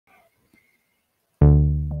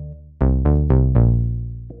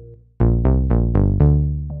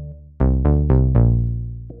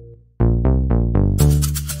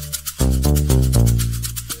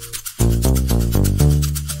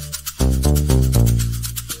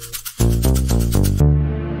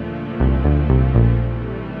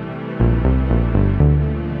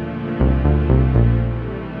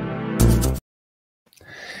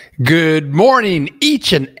Good morning,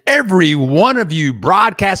 each and every one of you,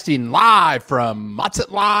 broadcasting live from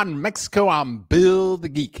Mazatlan, Mexico. I'm Bill the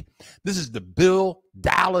Geek. This is the Bill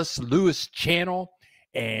Dallas Lewis channel,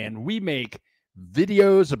 and we make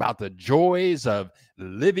videos about the joys of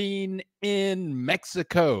living in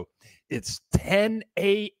Mexico. It's 10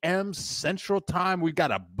 a.m. Central Time. We've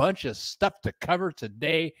got a bunch of stuff to cover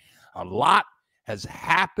today. A lot has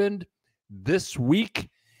happened this week.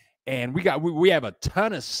 And we have a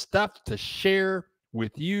ton of stuff to share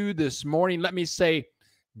with you this morning. Let me say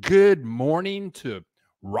good morning to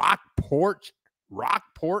Rockport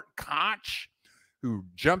Conch, who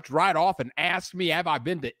jumped right off and asked me, have I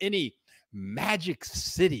been to any magic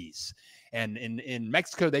cities? And in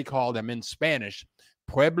Mexico, they call them in Spanish,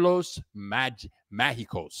 Pueblos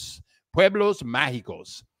Mágicos. Pueblos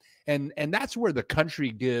Mágicos. And that's where the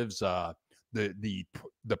country gives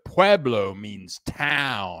the pueblo means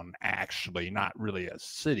town, actually, not really a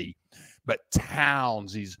city, but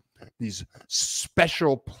towns, these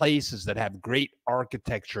special places that have great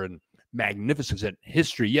architecture and magnificent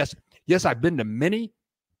history. Yes, I've been to many.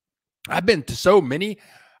 I've been to so many,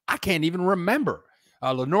 I can't even remember.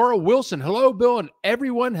 Lenora Wilson, hello, Bill, and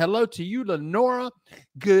everyone. Hello to you, Lenora.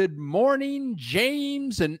 Good morning,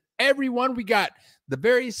 James, and everyone. We got the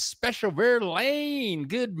very special Verlaine.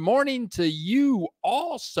 Good morning to you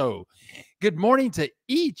also. Good morning to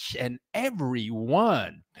each and every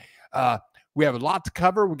one. We have a lot to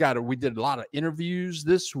cover. We did a lot of interviews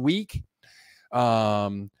this week.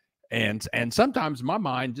 And sometimes my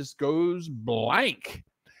mind just goes blank.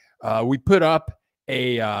 We put up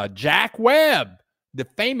a Jack Webb. The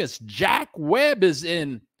famous Jack Webb is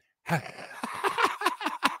in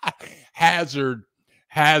Hazard.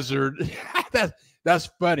 That's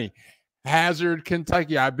funny. Hazard,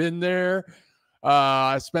 Kentucky. I've been there.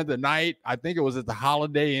 I spent the night. I think it was at the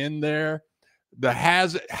Holiday Inn there. The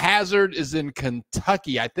Hazard is in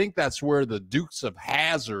Kentucky. I think that's where the Dukes of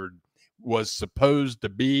Hazzard was supposed to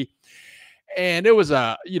be. And it was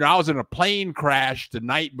I was in a plane crash the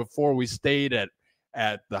night before we stayed at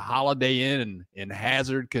the Holiday Inn in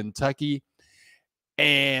Hazard, Kentucky.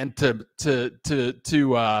 And to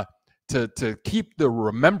keep the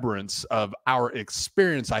remembrance of our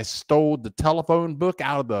experience, I stole the telephone book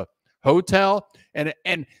out of the hotel, and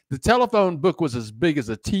the telephone book was as big as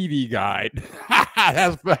a TV guide.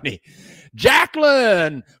 That's funny.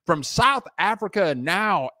 Jacqueline from South Africa,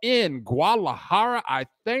 now in Guadalajara, I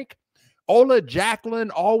think. Hola,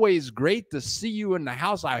 Jacqueline. Always great to see you in the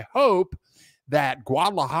house. I hope that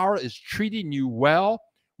Guadalajara is treating you well.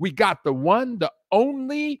 We got the one, the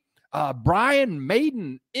only Brian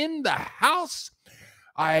Maiden in the house.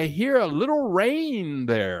 I hear a little rain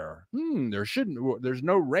there. There's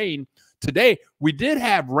no rain today. We did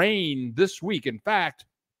have rain this week. In fact,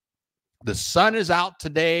 the sun is out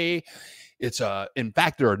today. In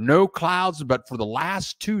fact, there are no clouds, but for the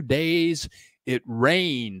last 2 days, it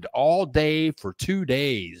rained all day for 2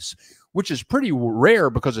 days, which is pretty rare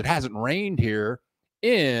because it hasn't rained here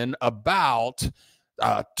in about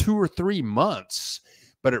 2 or 3 months.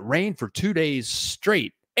 But it rained for 2 days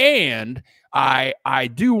straight. And I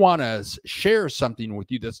do want to share something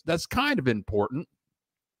with you that's kind of important.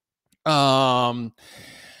 The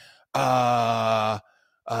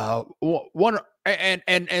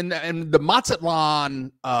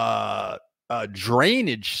Mazatlan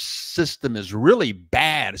drainage system is really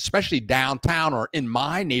bad, especially downtown or in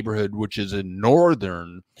my neighborhood, which is in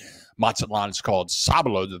northern Mazatlan. It's called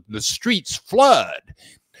Sabalo. The streets flood.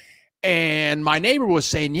 And my neighbor was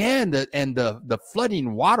saying, yeah, and the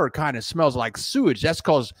flooding water kind of smells like sewage. That's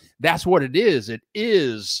because that's what it is. It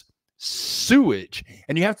is sewage.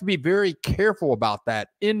 And you have to be very careful about that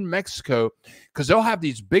in Mexico, because they'll have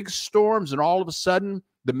these big storms, and all of a sudden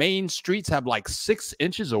the main streets have like 6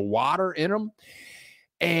 inches of water in them.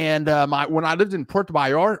 And when I lived in Puerto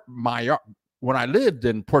Vallarta,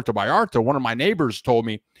 one of my neighbors told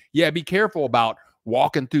me, yeah, be careful about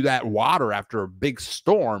walking through that water after a big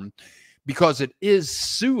storm, because it is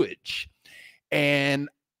sewage. And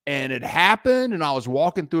it happened, and I was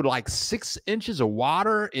walking through like 6 inches of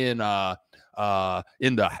water in the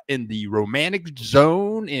romantic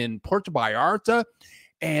zone in Puerto Vallarta,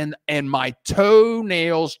 and my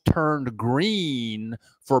toenails turned green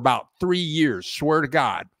for about 3 years, swear to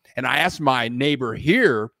God. And I asked my neighbor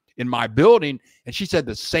here in my building, and she said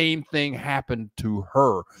the same thing happened to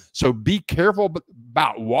her. So be careful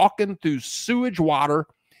about walking through sewage water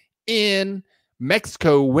in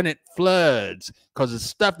Mexico when it floods, because the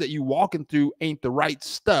stuff that you walking through ain't the right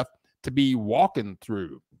stuff to be walking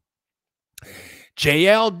through.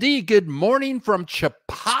 JLD, good morning from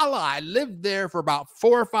Chapala. I lived there for about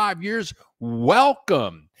 4 or 5 years.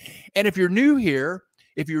 Welcome. And if you're new here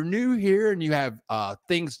and you have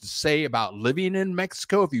things to say about living in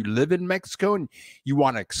Mexico, if you live in Mexico and you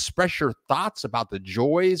want to express your thoughts about the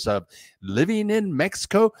joys of living in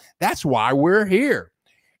Mexico, that's why we're here.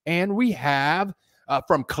 And we have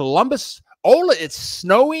from Columbus, Ola, it's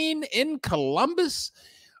snowing in Columbus.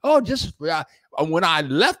 Oh, just when I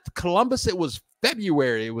left Columbus, it was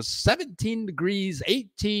February. It was 17 degrees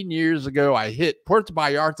 18 years ago. I hit Puerto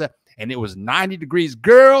Vallarta and it was 90 degrees.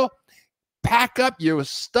 Girl, pack up your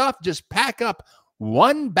stuff. Just pack up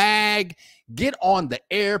one bag, get on the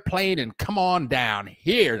airplane and come on down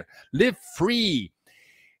here. Live free.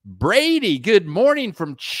 Brady, good morning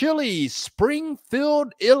from Chile,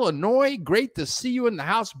 Springfield, Illinois. Great to see you in the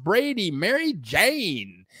house. Brady, Mary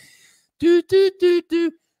Jane.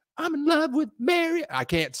 I'm in love with Mary. I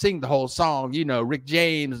can't sing the whole song. You know, Rick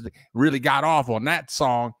James really got off on that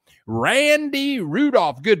song. Randy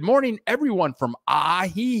Rudolph, good morning, everyone from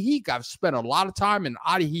Ajijic. I've spent a lot of time in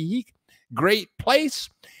Ajijic. Great place.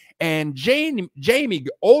 And Jamie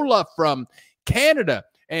Ola from Canada.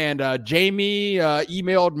 And Jamie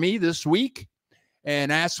emailed me this week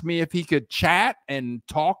and asked me if he could chat and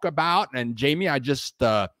talk about. And Jamie, I just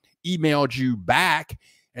emailed you back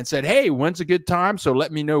and said, hey, when's a good time? So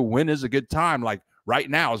let me know when is a good time. Like right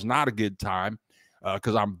now is not a good time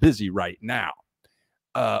because I'm busy right now.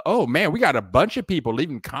 Oh, man, we got a bunch of people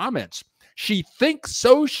leaving comments. She thinks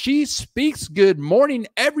so. She speaks. Good morning,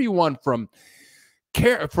 everyone from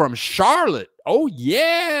Charlotte. Oh,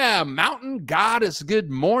 yeah. Mountain Goddess. Good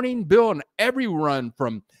morning, Bill, and everyone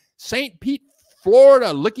from St. Pete,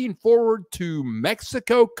 Florida. Looking forward to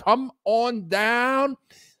Mexico. Come on down.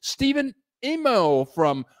 Stephen Emo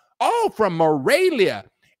from Morelia.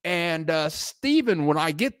 And Stephen, when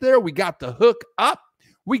I get there, we got the hook up.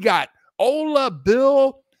 We got Ola,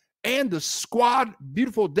 Bill, and the squad.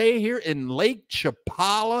 Beautiful day here in Lake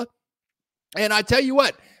Chapala. And I tell you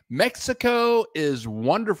what, Mexico is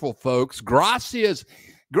wonderful, folks. Gracias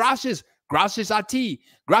a ti,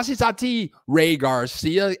 Ray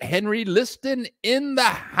Garcia, Henry Liston in the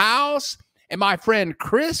house, and my friend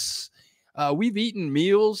Chris. We've eaten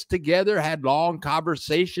meals together, had long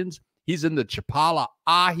conversations. He's in the Chapala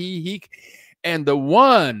Ajijic, and the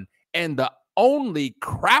one and the only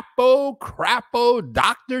Crapo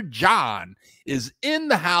Dr. John is in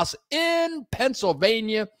the house in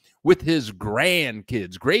Pennsylvania with his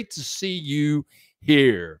grandkids. Great to see you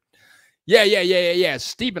here. Yeah.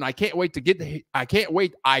 Stephen, I can't wait to get the, I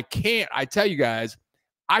tell you guys,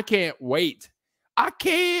 I can't wait. I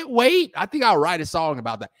think I'll write a song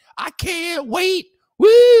about that. I can't wait.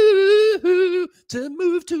 Woo, to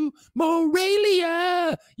move to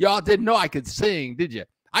Morelia. Y'all didn't know I could sing, did you?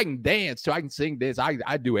 I can dance too. I can sing, dance.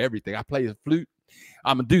 I do everything. I play the flute.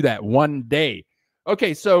 I'm going to do that one day.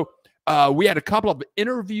 Okay, so we had a couple of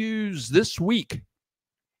interviews this week.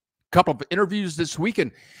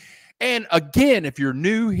 And again, if you're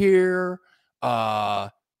new here,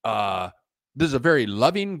 this is a very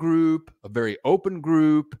loving group, a very open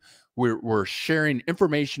group. We're sharing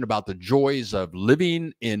information about the joys of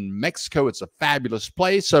living in Mexico. It's a fabulous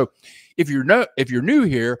place. So if you're new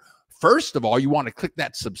here, first of all, you want to click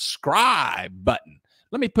that subscribe button.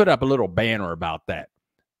 Let me put up a little banner about that.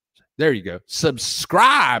 There you go.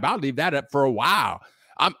 Subscribe. I'll leave that up for a while.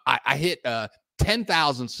 I hit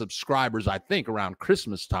 10,000 subscribers, I think, around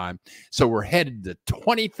Christmas time. So we're headed to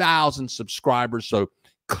 20,000 subscribers. So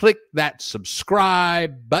click that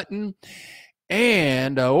subscribe button.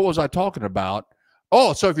 And what was I talking about?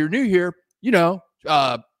 Oh, so if you're new here,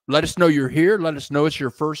 let us know you're here. Let us know it's your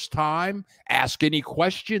first time. Ask any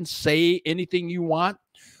questions. Say anything you want.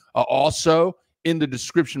 Also, in the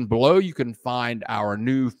description below, you can find our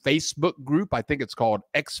new Facebook group. I think it's called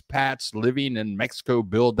Expats Living in Mexico,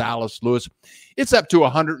 Bill, Dallas, Lewis. It's up to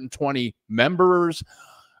 120 members.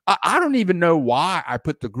 I don't even know why I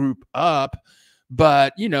put the group up,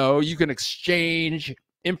 but, you can exchange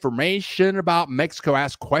information about Mexico,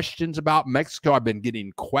 ask questions about Mexico. I've been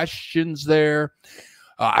getting questions there.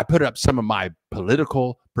 I put up some of my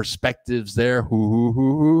political perspectives there.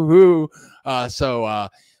 But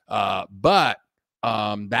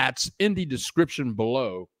that's in the description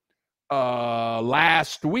below.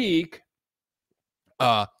 Last week,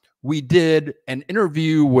 we did an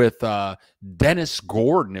interview with Dennis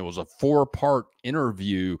Gordon. It was a 4-part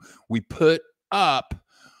interview. We put up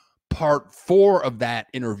part 4 of that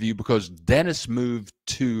interview because Dennis moved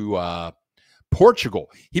to Portugal.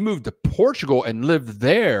 He moved to Portugal and lived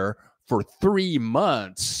there for 3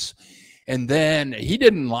 months. And then he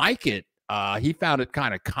didn't like it. He found it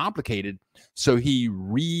kind of complicated. So he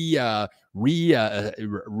redeveloped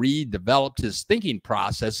his thinking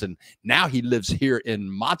process, and now he lives here in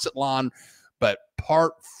Mazatlan. But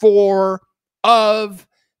part 4 of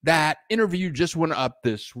that interview just went up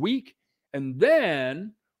this week. And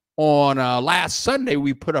then on last Sunday,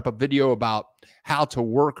 we put up a video about how to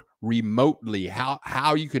work remotely,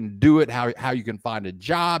 how you can do it, how you can find a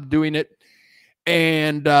job doing it.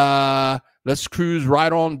 And let's cruise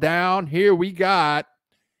right on down. Here we got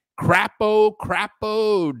Crapo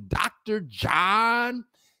Dr. John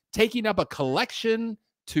taking up a collection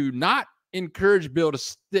to not encourage Bill to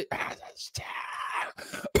stick.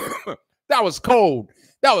 That was cold.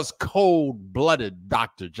 That was cold-blooded,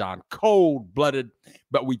 Dr. John. Cold-blooded.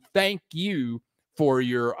 But we thank you for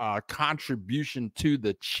your contribution to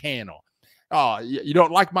the channel. Oh, you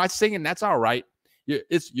don't like my singing? That's all right.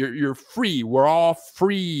 You're free. We're all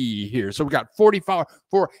free here. So we got 45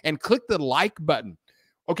 and click the like button.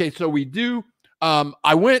 Okay, so we do.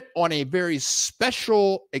 I went on a very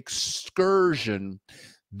special excursion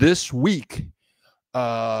this week.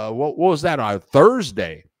 What was that on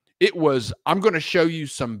Thursday? It was, I'm going to show you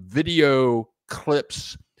some video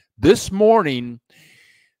clips this morning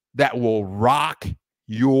that will rock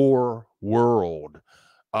your world.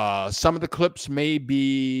 Some of the clips may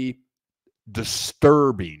be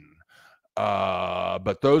disturbing,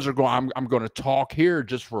 but those are going, I'm going to talk here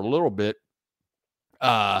just for a little bit.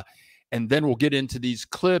 And then we'll get into these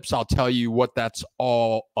clips. I'll tell you what that's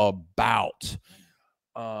all about.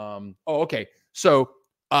 Okay. So,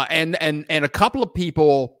 and a couple of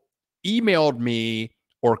people emailed me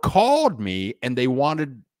or called me and they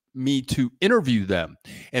wanted me to interview them.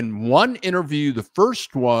 And one interview, the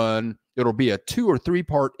first one, it'll be a 2 or 3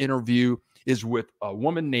 part interview, is with a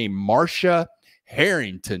woman named Marcia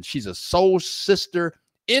Harrington. She's a soul sister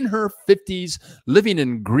in her 50s, living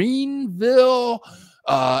in Greenville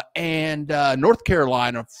and North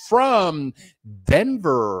Carolina, from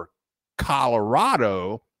Denver,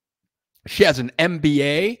 Colorado. She has an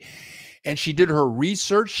MBA. And she did her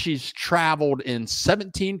research. She's traveled in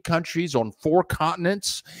 17 countries on 4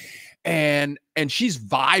 continents, and she's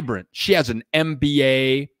vibrant. She has an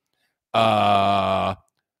MBA.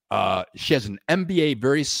 She has an MBA,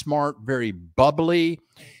 very smart, very bubbly.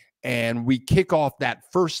 And we kick off that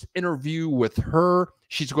first interview with her.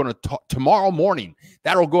 She's going to talk tomorrow morning.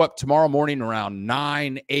 That'll go up tomorrow morning around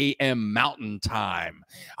 9 a.m. Mountain Time.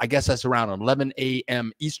 I guess that's around 11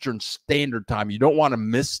 a.m. Eastern Standard Time. You don't want to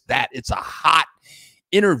miss that. It's a hot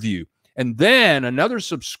interview. And then another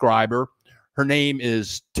subscriber, her name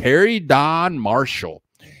is Terry Dawn Marshall.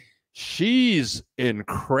 She's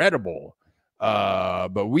incredible.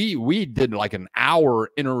 But we did like an hour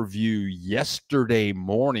interview yesterday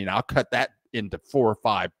morning. I'll cut that into 4 or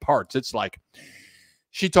 5 parts. It's like,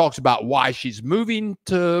 she talks about why she's moving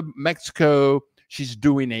to Mexico. She's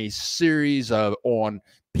doing a series on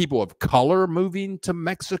people of color moving to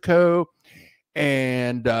Mexico.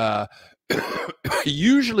 And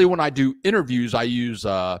usually when I do interviews, I use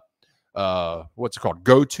what's it called?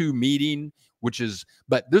 GoToMeeting,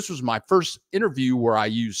 but this was my first interview where I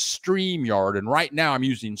use StreamYard. And right now I'm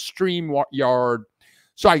using StreamYard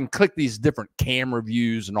so I can click these different camera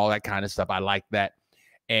views and all that kind of stuff. I like that.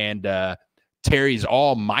 And Terry's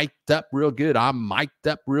all mic'd up real good. I'm mic'd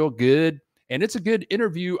up real good. And it's a good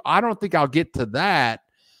interview. I don't think I'll get to that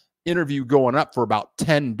interview going up for about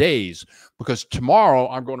 10 days, because tomorrow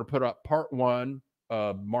I'm going to put up part 1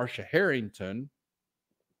 of Marcia Harrington.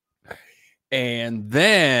 And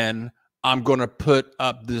then I'm going to put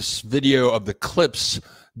up this video of the clips,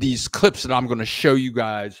 these clips that I'm going to show you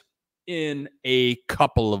guys in a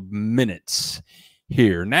couple of minutes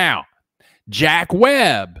here. Now, Jack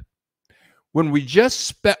Webb. When we just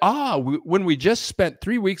spent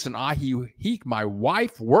 3 weeks in Ajijic, my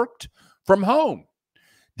wife worked from home,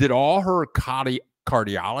 did all her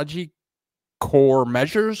cardiology core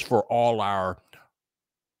measures for all our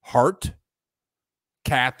heart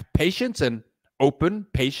cath patients and open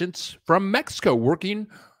patients from Mexico. Working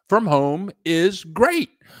from home is great.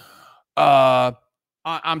 I'm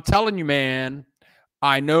telling you, man,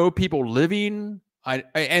 I know people living.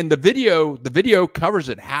 And the video covers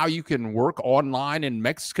it, how you can work online in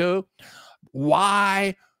Mexico.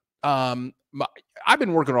 Why? I've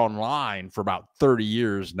been working online for about 30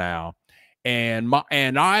 years now, and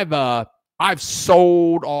I've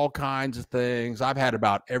sold all kinds of things. I've had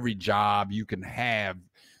about every job you can have,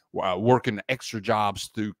 working extra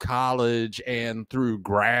jobs through college and through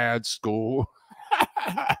grad school.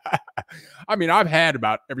 I mean, I've had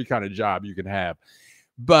about every kind of job you can have,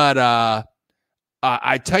 but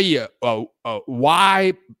I tell you,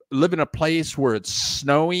 why live in a place where it's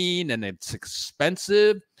snowing and it's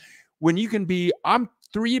expensive when you can be, I'm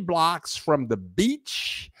 3 blocks from the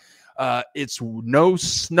beach. It's no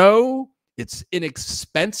snow. It's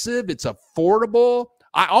inexpensive. It's affordable.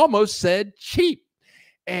 I almost said cheap.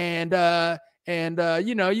 And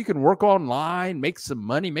you know, you can work online, make some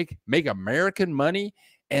money, make American money,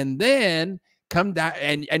 and then come down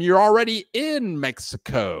and you're already in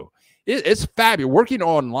Mexico. It's fabulous. Working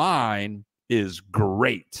online is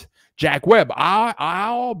great. Jack Webb,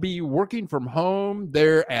 I'll be working from home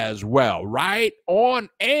there as well. Right on.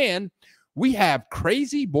 And we have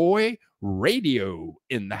Crazy Boy Radio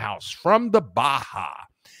in the house from the Baja.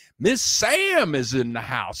 Miss Sam is in the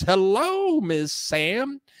house. Hello, Miss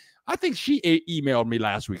Sam. I think she emailed me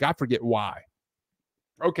last week. I forget why.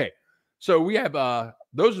 Okay. So we have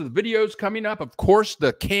those are the videos coming up. Of course,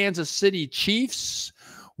 the Kansas City Chiefs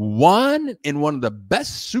won in one of the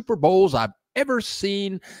best Super Bowls I've ever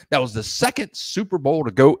seen. That was the second Super Bowl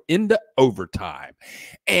to go into overtime.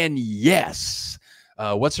 And yes,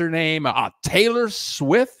 what's her name? Taylor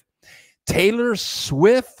Swift. Taylor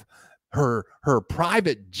Swift, her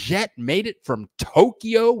private jet made it from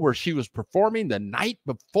Tokyo, where she was performing the night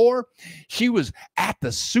before. She was at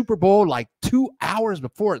the Super Bowl like 2 hours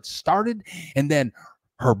before it started. And then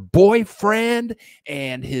her boyfriend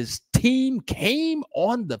and his team came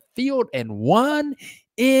on the field and won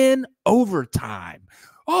in overtime.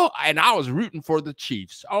 Oh, and I was rooting for the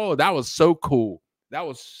Chiefs. Oh, that was so cool. That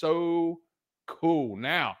was so cool.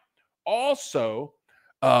 Now, also,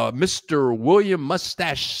 Mr. William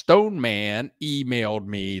Mustache Stoneman emailed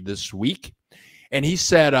me this week, and he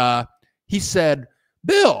said,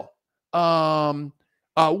 Bill,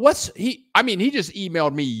 what's he? I mean, he just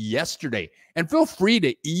emailed me yesterday, and feel free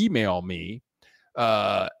to email me.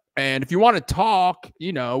 And if you want to talk,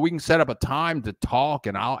 you know, we can set up a time to talk,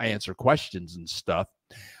 and I'll answer questions and stuff.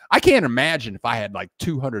 I can't imagine if I had like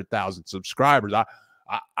 200,000 subscribers,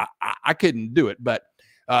 I couldn't do it. But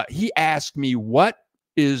he asked me, what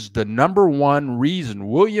is the number one reason,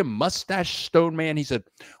 William Mustache Stoneman, he said,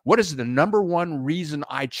 what is the number one reason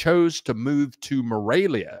I chose to move to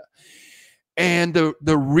Morelia? And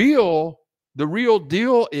the real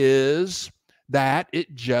deal is that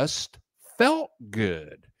it just felt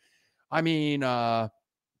good. I mean, I've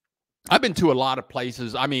been to a lot of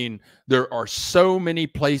places. I mean, there are so many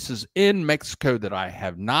places in Mexico that I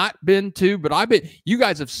have not been to, but you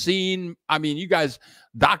guys have seen, I mean, you guys,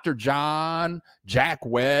 Dr. John, Jack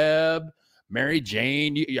Webb, Mary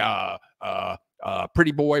Jane,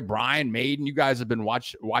 Pretty Boy, Brian Maiden, you guys have been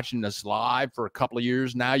watching this live for a couple of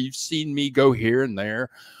years now. You've seen me go here and there.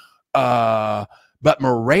 But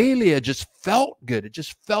Morelia just felt good. It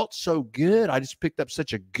just felt so good. I just picked up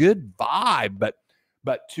such a good vibe.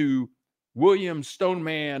 But to William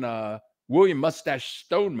Mustache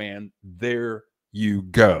Stoneman, there you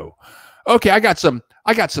go. Okay, I got some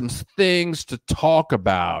things to talk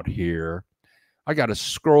about here. I got to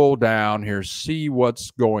scroll down here, see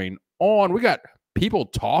what's going on. We got people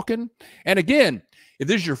talking. And again, if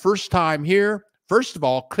this is your first time here, first of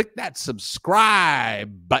all, click that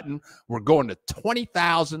subscribe button. We're going to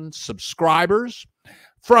 20,000 subscribers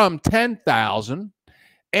from 10,000.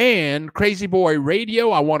 And Crazy Boy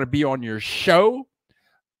Radio, I want to be on your show.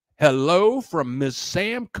 Hello from Miss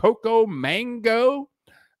Sam. Coco Mango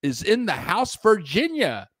is in the house.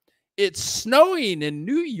 Virginia, it's snowing in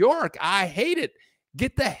New York. I hate it.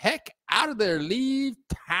 Get the heck out of there. Leave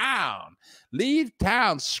town. Leave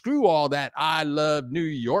town. Screw all that I love New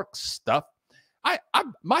York stuff.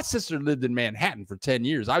 My sister lived in Manhattan for 10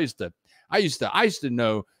 years. I used to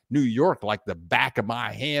know New York like the back of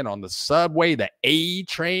my hand on the subway, the A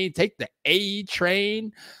train. Take the A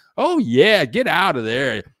train. Oh, yeah, get out of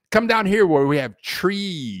there. Come down here where we have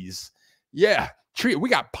trees. Yeah, we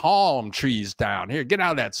got palm trees down here. Get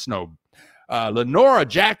out of that snow. Lenora,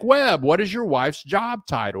 Jack Webb, what is your wife's job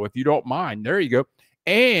title, if you don't mind? There you go.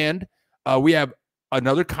 And we have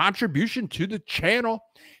another contribution to the channel.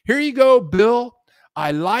 Here you go, Bill.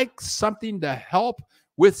 I like something to help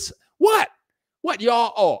with what? What,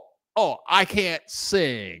 y'all? Oh, I can't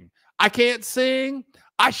sing. I can't sing.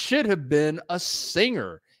 I should have been a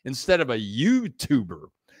singer instead of a YouTuber.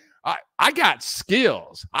 I got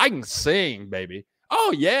skills. I can sing, baby.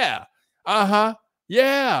 Oh, yeah. Uh-huh.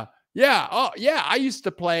 Yeah. Yeah. Oh, yeah. I used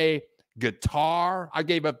to play guitar. I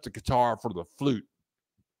gave up the guitar for the flute.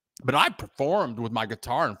 But I performed with my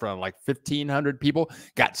guitar in front of like 1,500 people,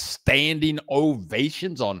 got standing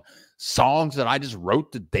ovations on songs that I just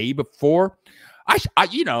wrote the day before. I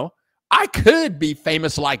could be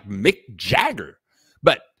famous like Mick Jagger,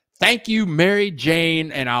 but thank you, Mary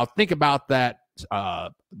Jane, and I'll think about that.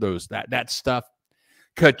 That stuff.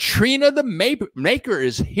 Katrina the Maker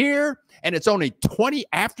is here, and it's only 20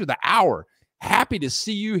 after the hour. Happy to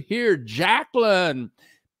see you here, Jacqueline.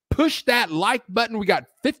 Push that like button. We got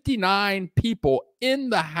 59 people in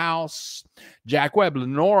the house. Jack Webb,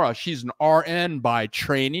 Lenora, she's an RN by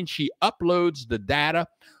training. She uploads the data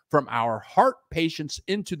from our heart patients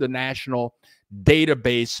into the national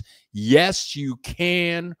database. Yes, you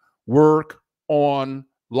can work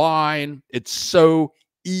online. It's so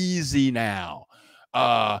easy now.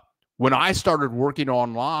 When I started working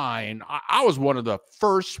online, I was one of the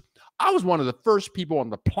first people on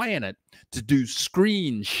the planet to do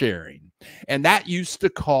screen sharing. And that used to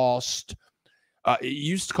cost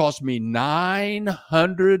me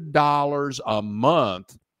 $900 a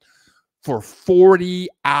month for 40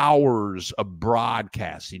 hours of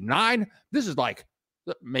broadcasting. This is like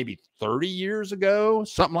maybe 30 years ago,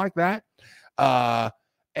 something like that. But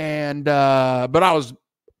I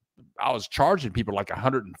was charging people like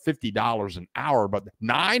 $150 an hour, but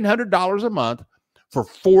 $900 a month for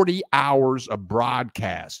 40 hours of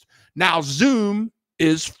broadcast. Now, Zoom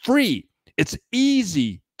is free. It's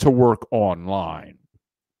easy to work online.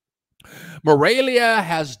 Morelia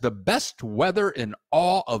has the best weather in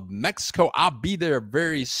all of Mexico. I'll be there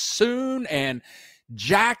very soon. And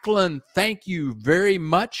Jacqueline, thank you very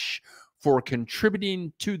much for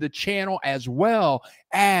contributing to the channel, as well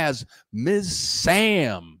as Ms.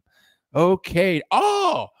 Sam. Okay.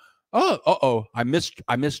 I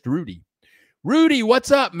missed Rudy. Rudy,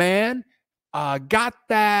 what's up, man? Got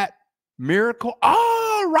that miracle?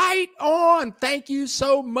 Oh, right on. Thank you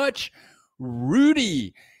so much,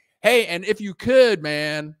 Rudy. Hey, and if you could,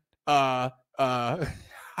 man,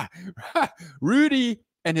 Rudy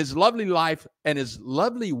and his lovely wife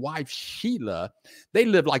Sheila, they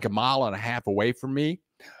live like 1.5 miles away from me.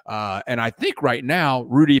 And I think right now,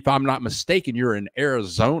 Rudy, if I'm not mistaken, you're in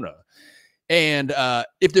Arizona. And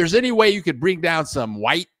if there's any way you could bring down some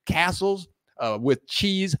White Castles with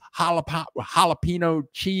cheese, jalapeno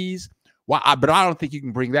cheese, but I don't think you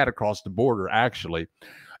can bring that across the border, actually.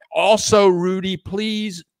 Also, Rudy,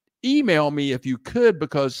 please email me if you could,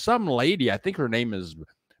 because some lady, I think her name is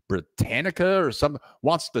Britannica or something,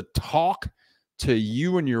 wants to talk to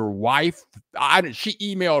you and your wife. She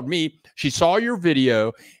emailed me. She saw your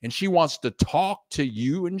video and she wants to talk to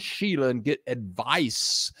you and Sheila and get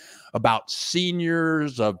advice about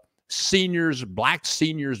black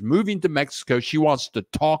seniors moving to Mexico. She wants to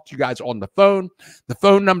talk to you guys on the phone. The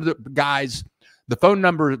phone number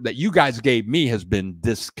that you guys gave me has been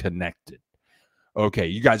disconnected. Okay,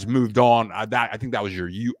 you guys moved on. I think that was your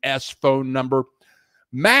U.S. phone number.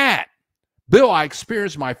 Matt, Bill, I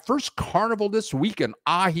experienced my first carnival this week in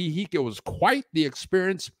Ajijic. It was quite the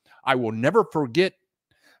experience. I will never forget.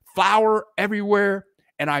 Flour everywhere,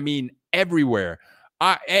 and I mean everywhere.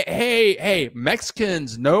 Hey,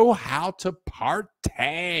 Mexicans know how to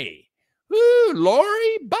partay. Ooh,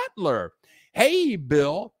 Lori Butler. Hey,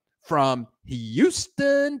 Bill from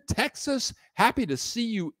Houston, Texas. Happy to see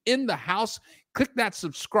you in the house. Click that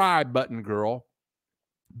subscribe button, girl.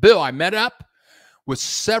 Bill, I met up with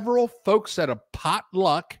several folks at a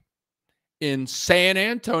potluck in San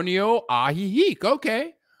Antonio, Ajijic.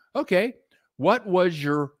 Okay. What was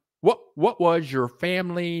your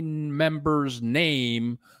family member's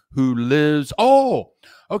name who lives? Oh,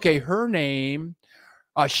 okay. Her name,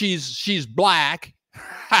 she's black.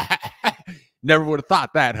 Never would have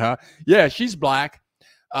thought that, huh? Yeah, she's black.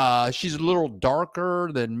 She's a little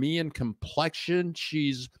darker than me in complexion.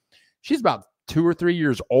 She's about 2 or 3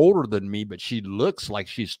 years older than me, but she looks like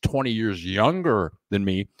she's 20 years younger than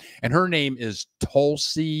me. And her name is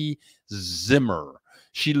Tulsi Zimmer.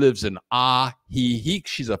 She lives in Ajijic.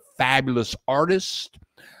 She's a fabulous artist,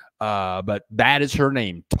 but that is her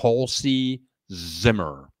name, Tulsi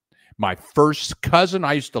Zimmer. My first cousin,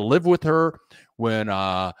 I used to live with her when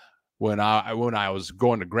I was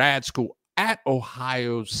going to grad school at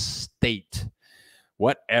Ohio State.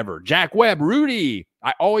 Whatever. Jack Webb, Rudy.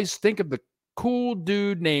 I always think of the cool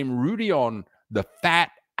dude named Rudy on the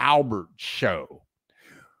Fat Albert show.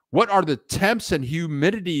 What are the temps and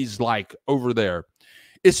humidities like over there?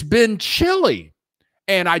 It's been chilly.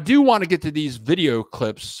 And I do want to get to these video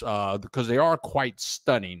clips because they are quite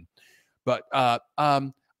stunning. But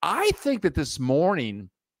I think that this morning,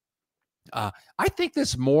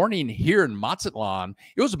 here in Mazatlan,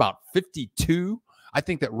 it was about 52. I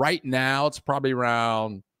think that right now it's probably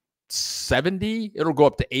around 70. It'll go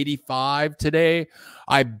up to 85 today.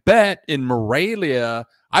 I bet in Morelia,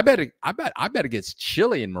 I bet it gets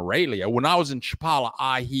chilly in Morelia. When I was in Chapala,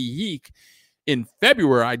 Ajijic, in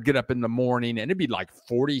February, I'd get up in the morning and it'd be like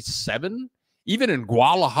 47, even in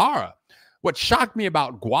Guadalajara. What shocked me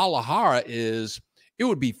about Guadalajara is it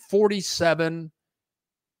would be 47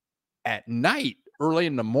 at night, early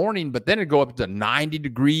in the morning, but then it'd go up to 90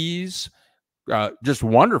 degrees. Just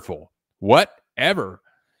wonderful. Whatever.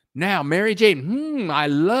 Now, Mary Jane, I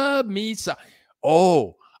love me some.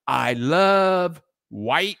 Oh, I love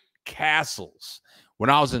White Castles. When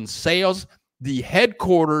I was in sales, the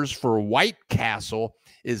headquarters for White Castle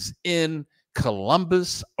is in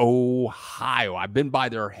Columbus, Ohio. I've been by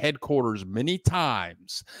their headquarters many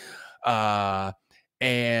times. They're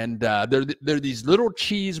these little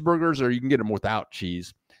cheeseburgers, or you can get them without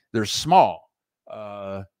cheese. They're small.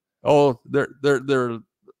 They're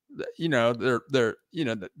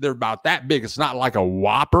about that big. It's not like a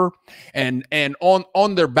Whopper. And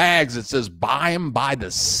on their bags it says buy them by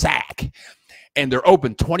the sack. And they're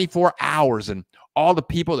open 24 hours. And all the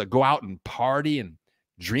people that go out and party and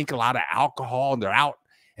drink a lot of alcohol, and they're out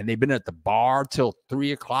and they've been at the bar till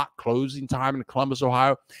 3 o'clock closing time in Columbus,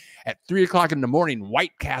 Ohio. At 3 o'clock in the morning,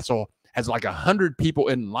 White Castle has like 100 people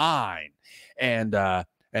in line. And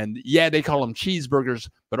yeah, they call them cheeseburgers,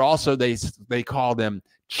 but also they call them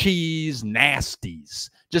cheese nasties,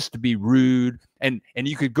 just to be rude. And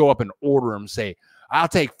you could go up and order them, say, I'll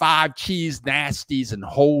take 5 cheese nasties and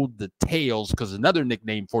hold the tails, because another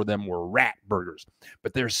nickname for them were rat burgers.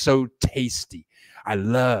 But they're so tasty. I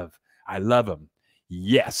love them.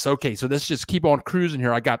 Yes. Okay. So let's just keep on cruising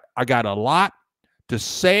here. I got a lot to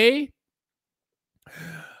say.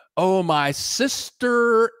 Oh, my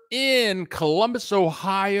sister in Columbus,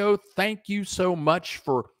 Ohio, thank you so much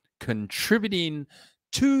for contributing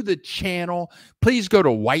to the channel. Please go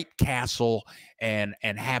to White Castle and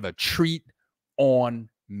have a treat on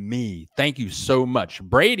me. Thank you so much.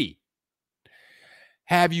 Brady,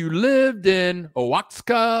 have you lived in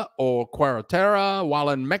Oaxaca or Querétaro while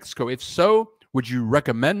in Mexico? If so, would you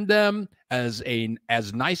recommend them as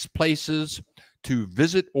nice places to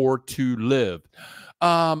visit or to live?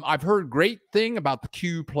 I've heard great thing about the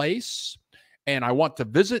Q place, and I want to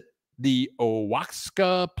visit the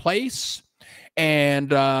Oaxaca place.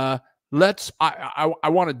 And I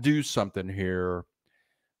want to do something here.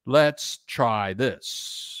 Let's try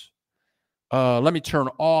this. Let me turn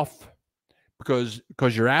off because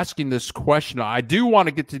you're asking this question. I do want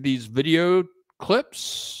to get to these video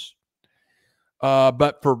clips,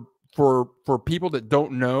 but for people that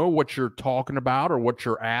don't know what you're talking about or what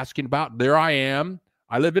you're asking about, there I am.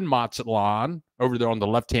 I live in Mazatlan, over there on the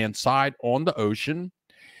left-hand side on the ocean.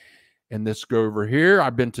 And this go over here.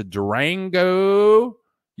 I've been to Durango.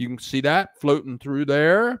 You can see that floating through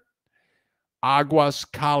there. Aguas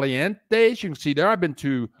Calientes. You can see there. I've been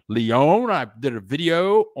to Leon. I did a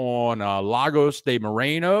video on Lagos de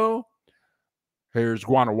Moreno. Here's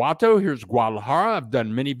Guanajuato. Here's Guadalajara. I've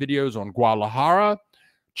done many videos on Guadalajara.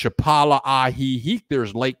 Chapala, Ajijic.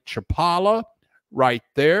 There's Lake Chapala right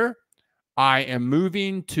there. I am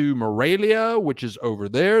moving to Morelia, which is over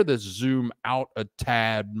there. Let's zoom out a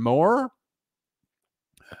tad more.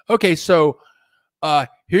 Okay, so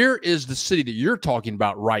here is the city that you're talking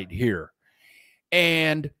about right here.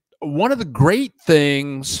 And one of the great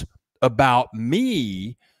things about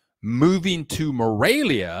me moving to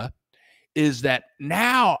Morelia is that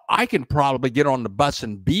now I can probably get on the bus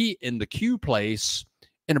and be in the Q place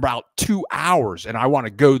in about 2 hours. And I want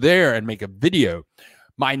to go there and make a video.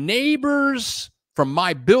 My neighbors from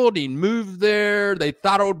my building moved there. They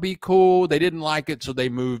thought it would be cool. They didn't like it, so they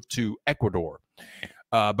moved to Ecuador.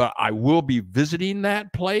 But I will be visiting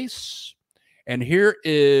that place. And here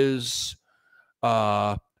is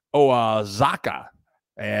Oaxaca.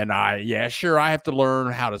 And I have to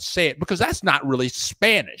learn how to say it because that's not really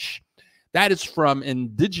Spanish. That is from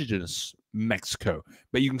indigenous Mexico.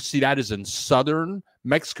 But you can see that is in southern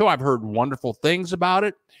Mexico. I've heard wonderful things about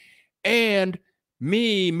it. And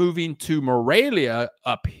me moving to Morelia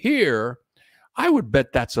up here, I would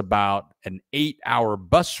bet that's about an 8-hour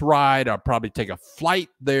bus ride. I'll probably take a flight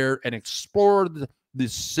there and explore the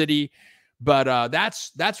city. But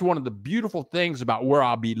that's one of the beautiful things about where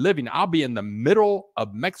I'll be living. I'll be in the middle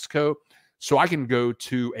of Mexico, so I can go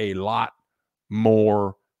to a lot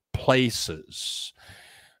more places.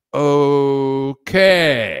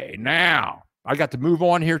 Okay, now I got to move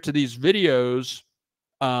on here to these videos.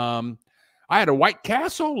 I had a White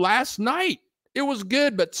Castle last night. It was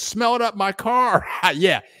good, but smelled up my car.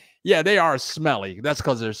 Yeah, they are smelly. That's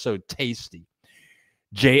because they're so tasty.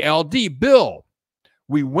 JLD, Bill,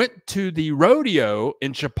 we went to the rodeo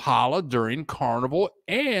in Chapala during Carnival,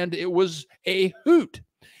 and it was a hoot.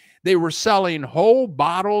 They were selling whole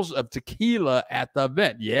bottles of tequila at the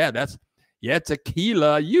event. Yeah,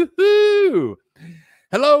 tequila. Yoo-hoo!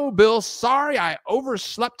 Hello, Bill. Sorry, I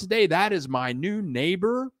overslept today. That is my new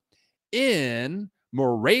neighbor in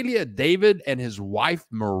Morelia David and his wife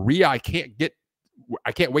Maria. I can't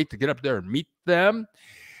wait to get up there and meet them.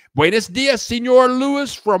 Buenos dias, Senor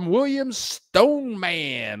Lewis from William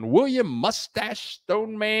Stoneman. William Mustache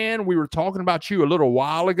Stoneman. We were talking about you a little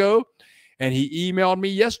while ago, and he emailed me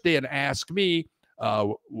yesterday and asked me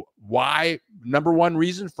why, number one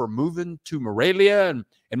reason for moving to Morelia and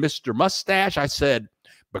Mr. Mustache. I said,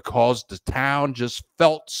 because the town just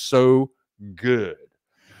felt so good.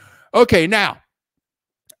 Okay, now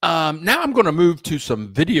I'm going to move to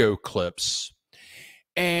some video clips,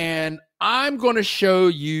 and I'm going to show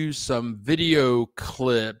you some video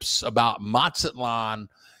clips about Mazatlan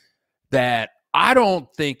that I don't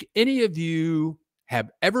think any of you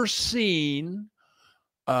have ever seen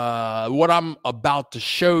what I'm about to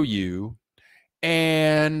show you.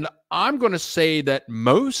 And I'm going to say that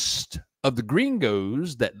most of the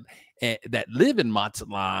gringos that live in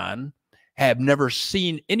Mazatlan have never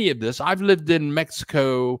seen any of this. I've lived in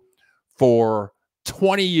Mexico for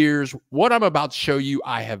 20 years. What I'm about to show you,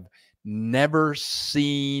 I have never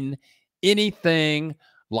seen anything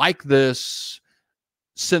like this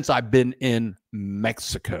since I've been in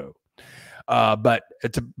Mexico. But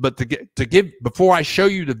to give, before I show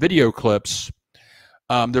you the video clips,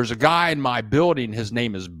 there's a guy in my building. His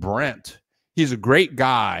name is Brent. He's a great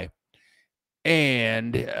guy,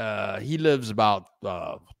 and he lives about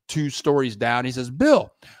 2 stories down. He says,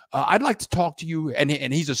 Bill, I'd like to talk to you. And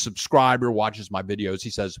he's a subscriber, watches my videos. He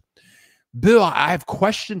says, Bill, I have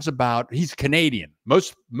questions about, he's Canadian.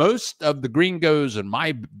 Most of the gringos in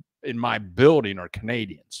my building are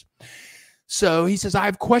Canadians. So he says, I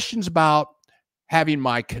have questions about having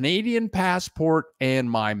my Canadian passport and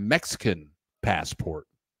my Mexican passport.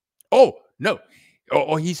 Oh, no.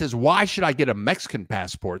 Oh, he says, why should I get a Mexican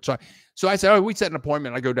passport? So I said, oh, we set an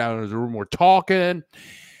appointment. I go down to the room, we're talking.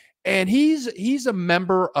 And he's a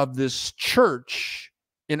member of this church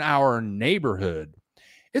in our neighborhood.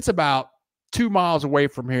 It's about 2 miles away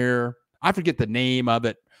from here. I forget the name of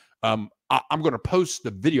it. I'm going to post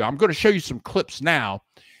the video. I'm going to show you some clips now.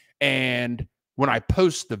 And when I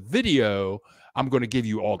post the video, I'm going to give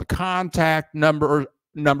you all the contact numbers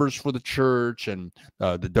for the church and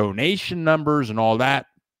the donation numbers and all that.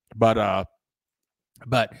 But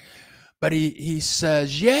he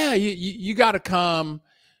says, yeah, you got to come.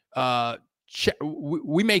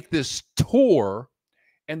 We make this tour,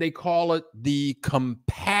 and they call it the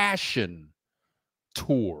Compassion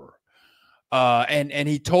Tour. And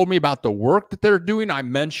he told me about the work that they're doing. I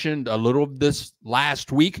mentioned a little of this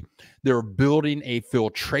last week. They're building a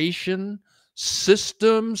filtration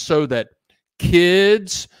system so that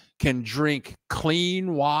kids can drink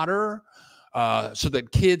clean water, so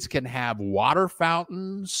that kids can have water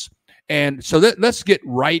fountains. And so let's get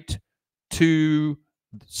right to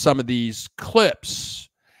some of these clips.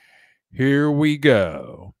 Here we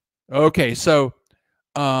go. Okay, so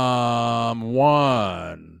here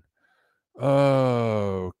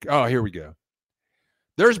we go.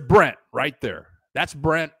 There's Brent right there. That's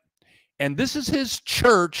Brent. And this is his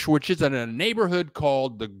church, which is in a neighborhood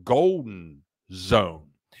called the Golden Zone.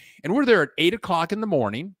 And we're there at 8 o'clock in the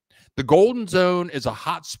morning. The Golden Zone is a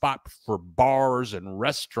hot spot for bars and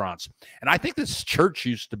restaurants. And I think this church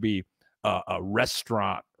used to be a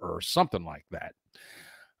restaurant or something like that.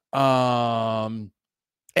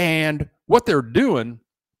 And what they're doing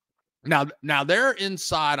now they're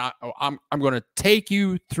inside. I'm going to take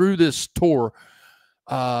you through this tour.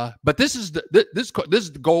 But this is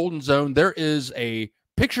the Golden Zone. There is a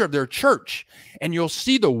picture of their church, and you'll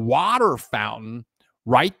see the water fountain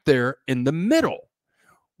right there in the middle.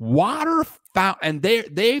 Water fountain, and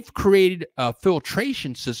they've created a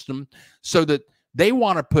filtration system so that they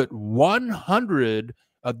want to put 100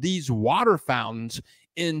 of these water fountains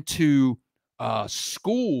into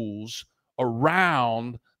schools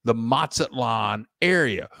around the Mazatlan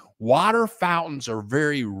area. Water fountains are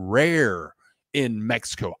very rare in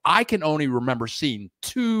Mexico. I can only remember seeing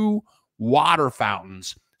 2 water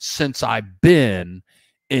fountains since I've been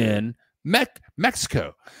in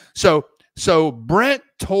Mexico. So Brent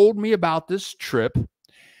told me about this trip.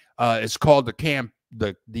 It's called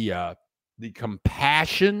the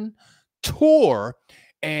Compassion Tour.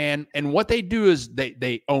 And what they do is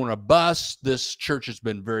they own a bus. This church has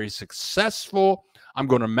been very successful. I'm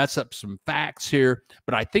going to mess up some facts here,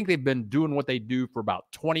 but I think they've been doing what they do for about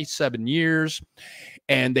 27 years.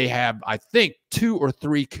 And they have, I think, 2 or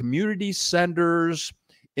 3 community centers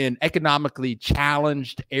in economically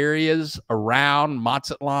challenged areas around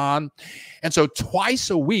Mazatlan. And so twice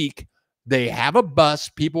a week, they have a bus.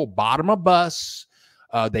 People bottom a bus.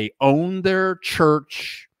 They own their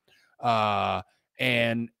church.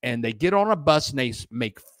 and they get on a bus and they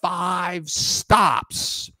make 5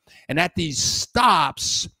 stops. And at these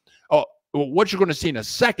stops, what you're going to see in a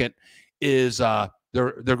second is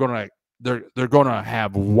they're going to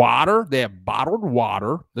have water. They have bottled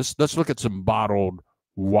water. Let's look at some bottled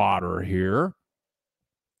water here.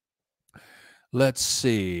 Let's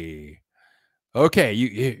see.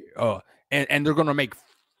 Okay, and they're going to make.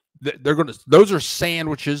 Those are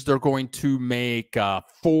sandwiches. They're going to make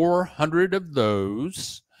 400 of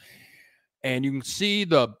those, and you can see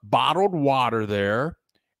the bottled water there.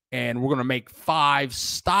 And we're going to make 5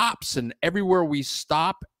 stops, and everywhere we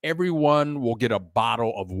stop, everyone will get a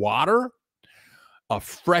bottle of water, a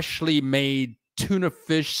freshly made tuna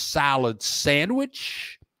fish salad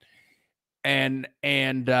sandwich, and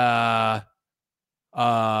an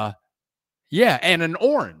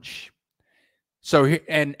orange. So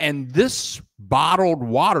and this bottled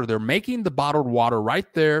water, they're making the bottled water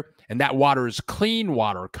right there, and that water is clean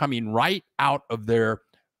water coming right out of their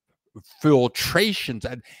filtrations.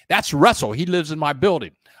 And that's Russell. He lives in my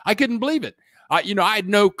building. I couldn't believe it. I had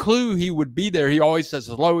no clue he would be there. He always says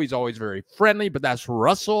hello. He's always very friendly, but that's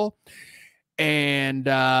Russell. And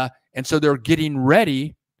so they're getting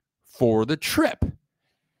ready for the trip.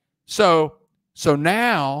 So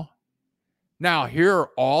now here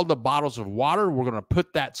are all the bottles of water. We're going to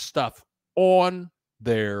put that stuff on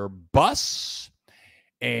their bus.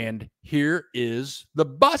 And here is the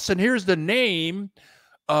bus. And here's the name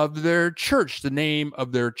of their church. The name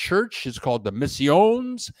of their church is called the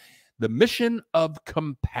Missions, the Mission of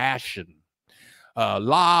Compassion.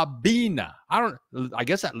 La Bina. I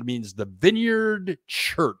guess that means the Vineyard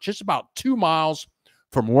Church. It's about 2 miles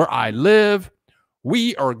from where I live.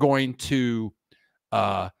 We are going to, we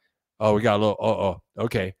got a little,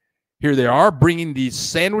 okay. Here they are bringing these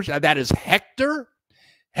sandwiches. That is Hector.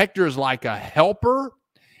 Hector is like a helper.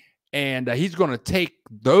 And he's going to take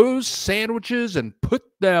those sandwiches and put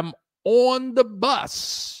them on the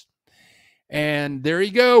bus. And there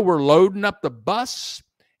you go. We're loading up the bus.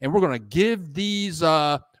 And we're going to give these,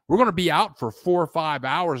 we're going to be out for 4 or 5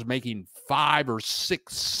 hours making 5 or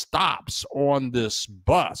 6 stops on this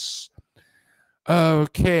bus.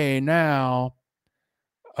 Okay, now.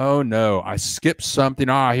 Oh, no. I skipped something.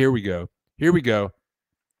 Here we go. Here we go.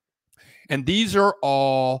 And these are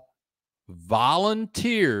all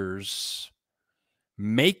volunteers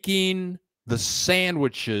making the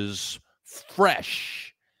sandwiches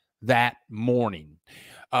fresh that morning.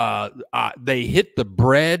 They hit the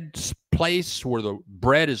bread place where the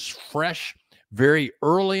bread is fresh very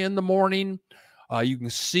early in the morning. You can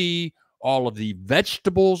see all of the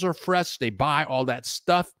vegetables are fresh. They buy all that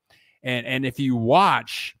stuff. And if you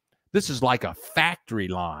watch, this is like a factory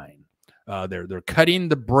line. They're cutting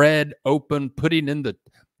the bread open, putting in the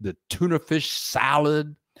tuna fish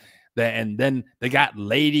salad. And then they got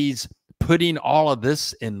ladies putting all of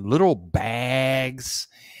this in little bags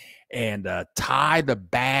and tie the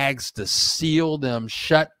bags to seal them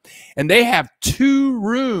shut. And they have 2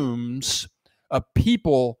 rooms of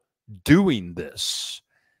people doing this.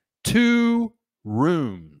 2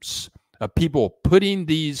 rooms of people putting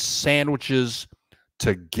these sandwiches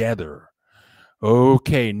together.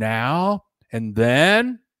 Okay, now, and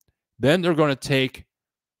then they're going to take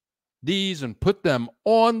these and put them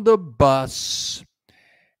on the bus.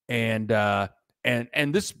 And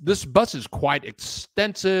this bus is quite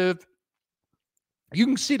extensive. You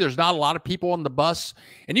can see there's not a lot of people on the bus,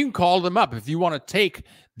 and you can call them up if you want to take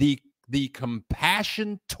the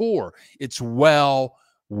Compassion Tour. It's well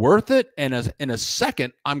worth it. And in a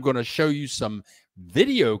second, I'm going to show you some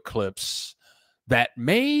video clips that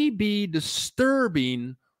may be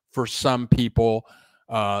disturbing for some people,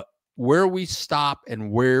 where we stop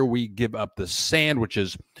and where we give up the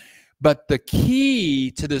sandwiches. But the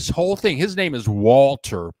key to this whole thing, his name is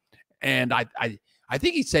Walter, and I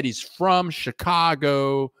think he said he's from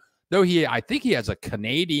Chicago, though I think he has a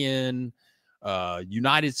Canadian,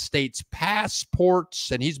 United States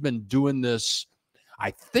passports, and he's been doing this.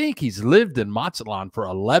 I think he's lived in Mazatlan for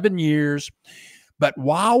 11 years. But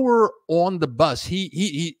while we're on the bus,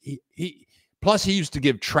 plus he used to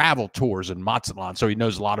give travel tours in Mazatlan, so he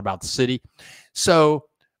knows a lot about the city. So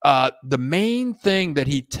the main thing that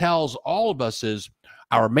he tells all of us is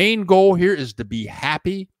our main goal here is to be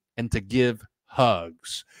happy and to give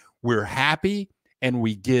hugs. We're happy and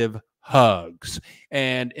we give hugs.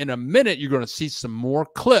 And in a minute, you're going to see some more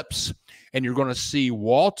clips, and you're going to see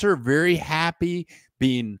Walter very happy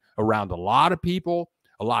being around a lot of people,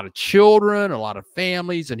 a lot of children, a lot of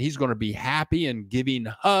families, and he's going to be happy and giving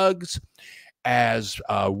hugs as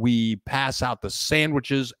we pass out the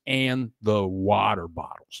sandwiches and the water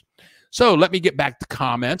bottles. So let me get back to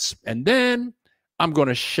comments, and then I'm going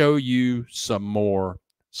to show you some more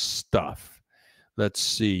stuff. Let's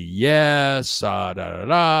see. Yes. Da, da,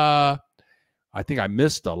 da. I think I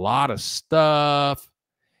missed a lot of stuff.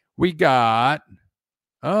 We got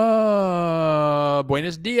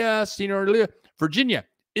Buenos dias, Senor Virginia.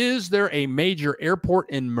 Is there a major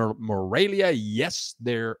airport in Morelia? Yes,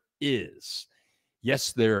 there is.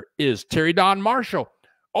 Yes, there is. Terry Don Marshall.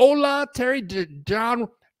 Hola, Terry Don.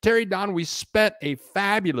 Terry Don, we spent a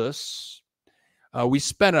fabulous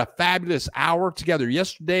hour together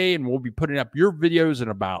yesterday, and we'll be putting up your videos in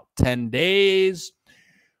about 10 days.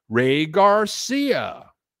 Ray Garcia.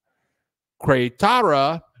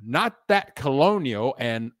 Cretara, not that colonial,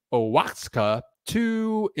 and Oaxaca,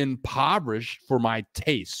 too impoverished for my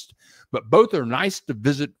taste, but both are nice to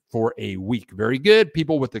visit for a week. Very good.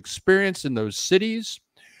 People with experience in those cities.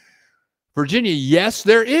 Virginia, yes,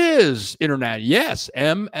 there is internet. Yes,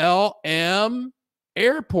 MLM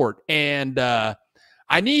Airport. And I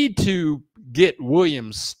need to get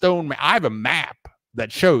William Stone. I have a map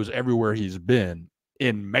that shows everywhere he's been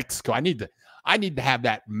in Mexico. I need to have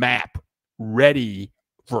that map ready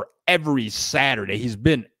for every Saturday. He's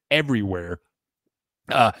been everywhere.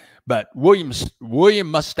 But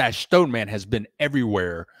William Mustache Stoneman has been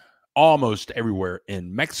everywhere, almost everywhere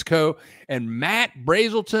in Mexico. And Matt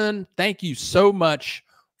Brazelton, thank you so much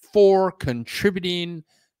for contributing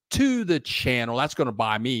to the channel. That's going to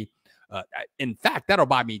buy me, in fact, that'll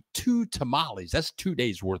buy me 2 tamales. That's 2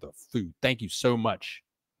 days worth of food. Thank you so much.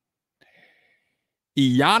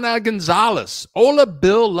 Iana Gonzalez. Hola,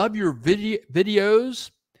 Bill. Love your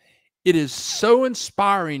videos. It is so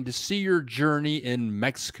inspiring to see your journey in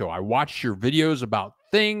Mexico. I watched your videos about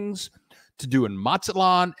things to do in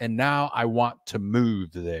Mazatlan, and now I want to move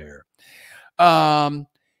there.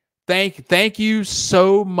 Thank you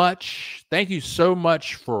so much. Thank you so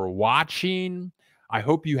much for watching. I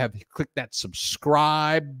hope you have clicked that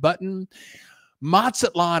subscribe button.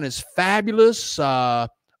 Mazatlan is fabulous. I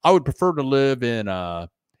would prefer to live in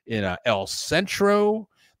El Centro.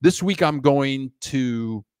 This week I'm going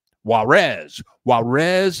to Juarez.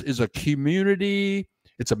 Juarez is a community.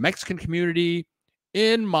 It's a Mexican community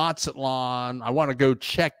in Mazatlan. I want to go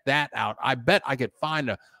check that out. I bet I could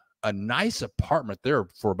find a nice apartment there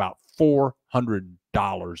for about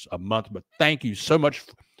 $400 a month. But thank you so much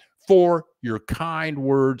for your kind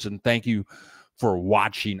words, and thank you for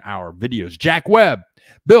watching our videos. Jack Webb.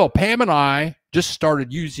 Bill, Pam, and I just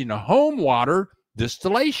started using a home water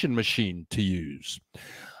distillation machine to use.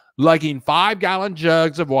 Lugging 5-gallon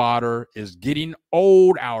jugs of water is getting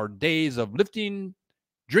old. Our days of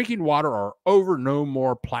drinking water are over. No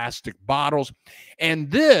more plastic bottles.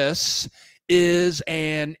 And this is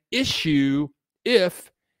an issue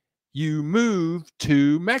if you move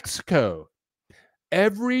to Mexico.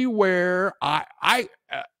 Everywhere I've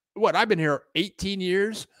been here 18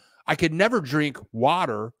 years. I could never drink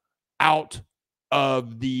water out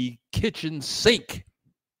of the kitchen sink.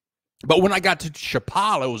 But when I got to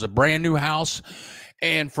Chapala, it was a brand new house.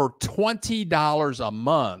 And for $20 a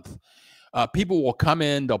month, people will come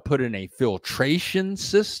in, they'll put in a filtration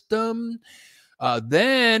system.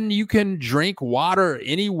 Then you can drink water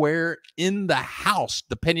anywhere in the house,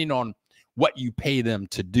 depending on what you pay them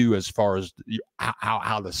to do as far as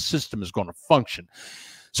how the system is going to function.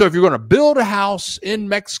 So if you're going to build a house in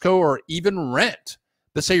Mexico or even rent,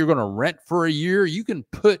 let's say you're going to rent for a year, you can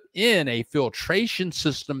put in a filtration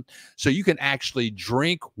system so you can actually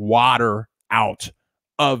drink water out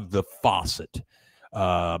of the faucet.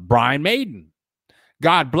 Brian Maiden.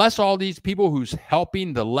 God bless all these people who's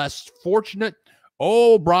helping the less fortunate.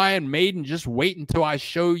 Oh, Brian Maiden, just wait until I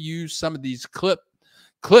show you some of these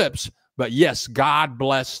clips. But yes, God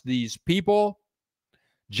bless these people.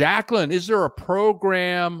 Jacqueline, is there a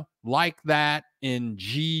program like that in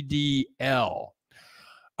GDL?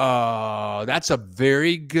 That's a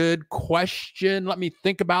very good question. Let me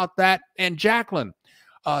think about that. And Jacqueline,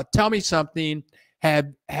 tell me something.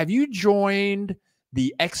 Have you joined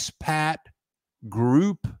the expat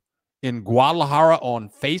group in Guadalajara on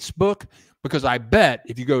Facebook? Because I bet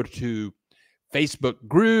if you go to Facebook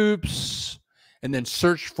groups and then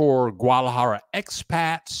search for Guadalajara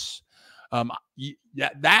expats,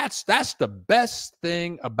 that's the best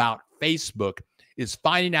thing about Facebook, is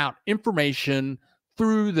finding out information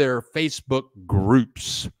through their Facebook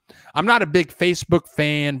groups. I'm not a big Facebook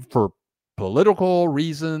fan for political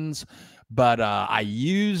reasons, but I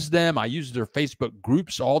use them. I use their Facebook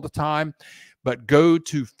groups all the time. But go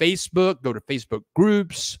to Facebook, go to Facebook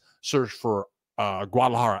groups, search for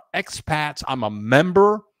Guadalajara expats. I'm a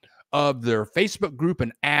member of their Facebook group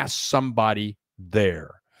and ask somebody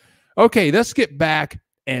there. Okay, let's get back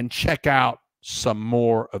and check out some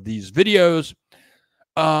more of these videos.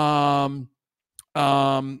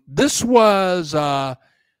 This was the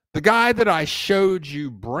guy that I showed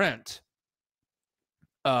you, Brent.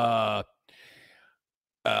 He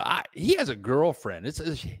has a girlfriend.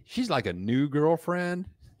 She's like a new girlfriend.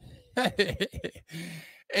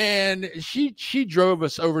 And she drove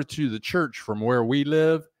us over to the church from where we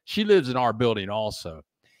live. She lives in our building also.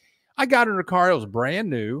 I got in her car. It was brand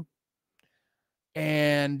new.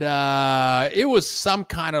 And it was some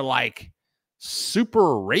kind of like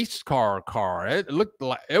super race car. It looked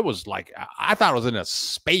like it was like, I thought it was in a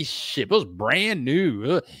spaceship. It was brand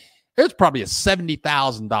new. It was probably a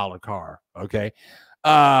 $70,000 car. Okay.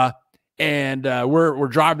 And we're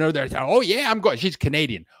driving over there. Oh yeah, I'm going. She's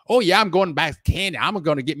Canadian. Oh yeah, I'm going back to Canada. I'm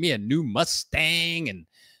going to get me a new Mustang and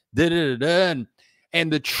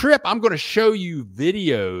and the trip. I'm going to show you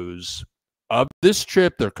videos of this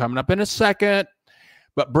trip. They're coming up in a second.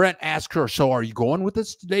 But Brent asked her, "So are you going with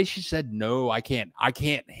us today?" She said, "No, I can't. I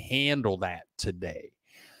can't handle that today."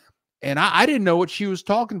 And I didn't know what she was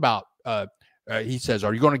talking about. He says,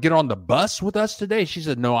 "Are you going to get on the bus with us today?" She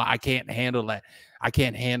said, "No, I can't handle that. I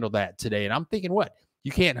can't handle that today." And I'm thinking, what?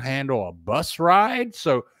 You can't handle a bus ride?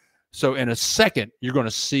 So in a second, you're going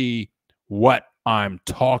to see what I'm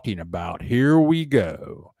talking about. Here we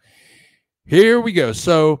go. Here we go.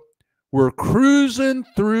 So we're cruising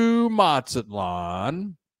through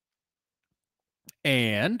Mazatlan,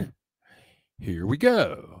 and here we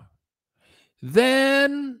go.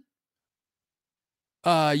 Then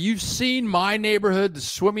you've seen my neighborhood, the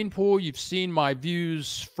swimming pool. You've seen my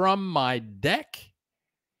views from my deck.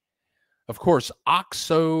 Of course,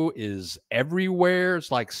 OXXO is everywhere.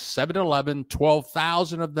 It's like 7-Eleven,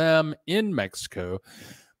 12,000 of them in Mexico.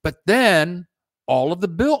 But then all of the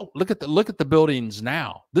look at the buildings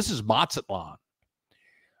now. This is Mazatlan.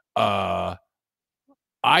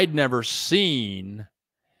 I'd never seen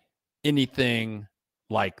anything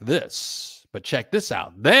like this. But check this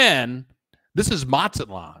out. Then this is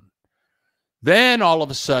Mazatlan. Then all of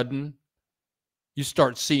a sudden, you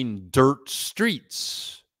start seeing dirt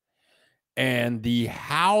streets. And the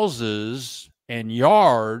houses and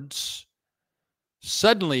yards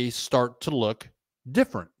suddenly start to look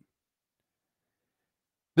different.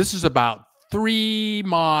 This is about 3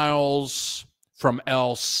 miles from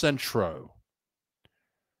El Centro.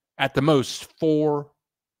 At the most, 4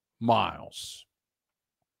 miles.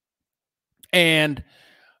 And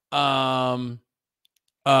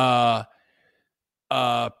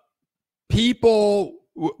people,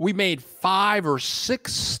 we made 5 or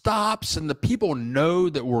 6 stops, and the people know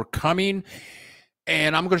that we're coming.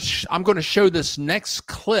 And I'm going to show this next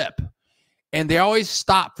clip, and they always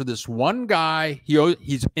stop for this one guy.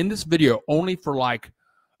 He's in this video only for like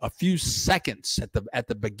a few seconds. At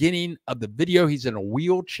the beginning of the video, he's in a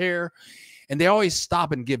wheelchair, and they always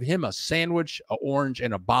stop and give him a sandwich, an orange,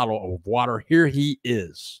 and a bottle of water. Here he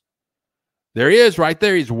is. There he is right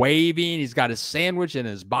there. He's waving. He's got his sandwich and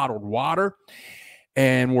his bottled water.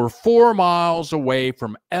 And we're 4 miles away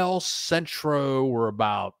from El Centro. We're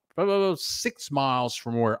about 6 miles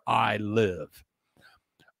from where I live.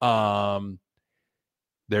 There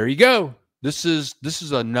you go. This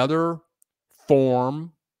is another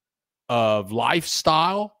form of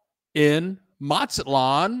lifestyle in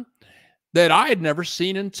Mazatlan that I had never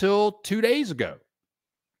seen until 2 days ago.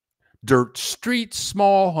 Dirt streets,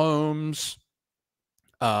 small homes,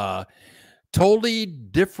 totally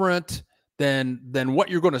different than what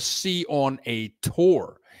you're going to see on a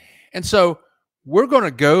tour. And so we're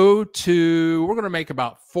going to make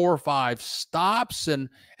about 4 or 5 stops. And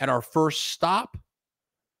at our first stop,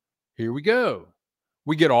 here we go.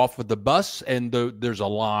 We get off of the bus, and there's a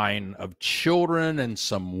line of children and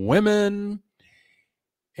some women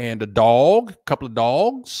and a couple of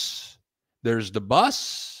dogs. There's the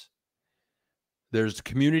bus. There's the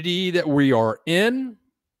community that we are in.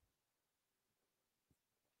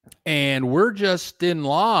 And we're just in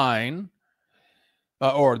line,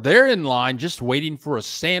 or they're in line just waiting for a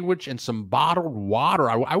sandwich and some bottled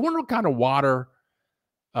water. I wonder what kind of water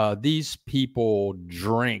these people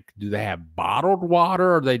drink. Do they have bottled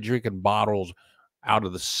water, or are they drinking bottles out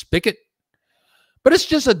of the spigot? But it's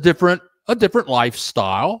just a different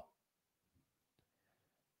lifestyle.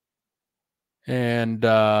 And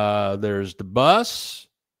there's the bus.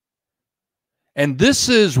 And this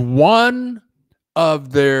is one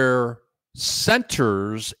of their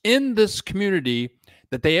centers in this community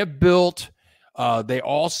that they have built. They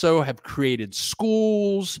also have created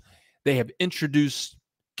schools. They have introduced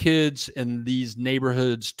kids in these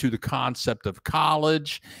neighborhoods to the concept of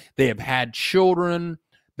college. They have had children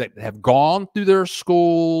that have gone through their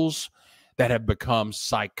schools, that have become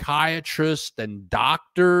psychiatrists and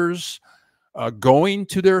doctors. going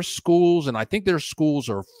to their schools, and I think their schools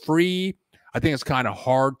are free. I think it's kind of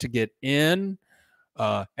hard to get in.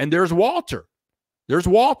 And there's Walter. There's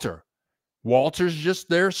Walter. Walter's just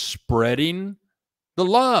there spreading the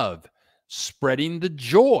love, spreading the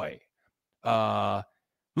joy.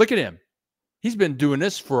 Look at him. He's been doing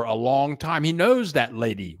this for a long time. He knows that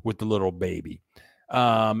lady with the little baby.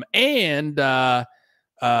 And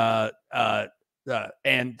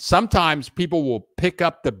sometimes people will pick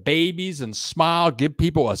up the babies and smile, give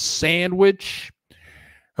people a sandwich.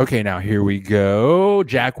 Okay, now here we go.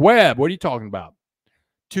 Jack Webb, what are you talking about?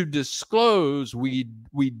 To disclose, we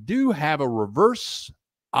do have a reverse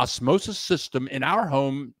osmosis system in our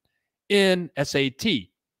home in SAT.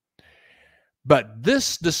 But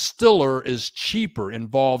this distiller is cheaper,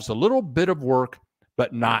 involves a little bit of work,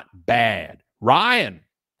 but not bad. Ryan.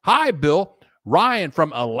 Hi, Bill. Ryan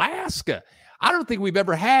from Alaska. I don't think we've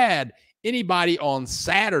ever had anybody on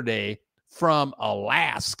Saturday from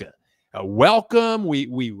Alaska. Welcome.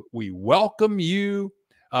 We welcome you.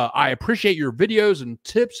 I appreciate your videos and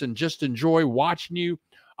tips and just enjoy watching you.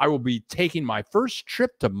 I will be taking my first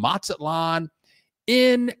trip to Mazatlan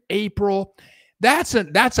in April. That's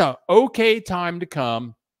a okay time to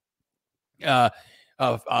come.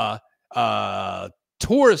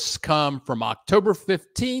 Tourists come from October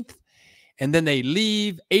 15th, and then they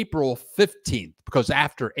leave April 15th, because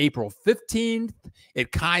after April 15th,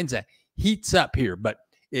 it kind of heats up here. But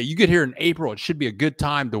you get here in April, it should be a good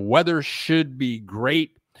time. The weather should be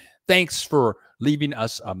great. Thanks for leaving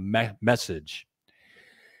us a message.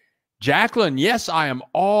 Jacqueline, yes, I am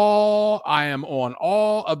on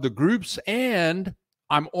all of the groups, and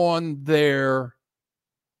I'm on their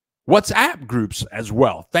WhatsApp groups as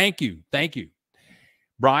well. Thank you. Thank you.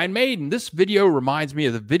 Brian Maiden, this video reminds me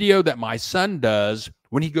of the video that my son does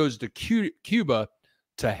when he goes to Cuba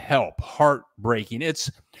to help. Heartbreaking.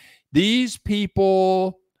 These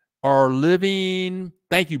people are living.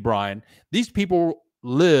 Thank you, Brian. These people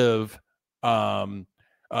live.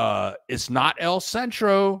 It's not El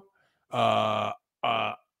Centro. And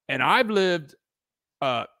I've lived,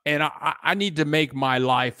 and I need to make my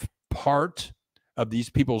life part of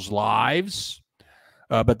these people's lives.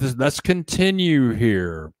 But let's continue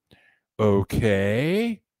here.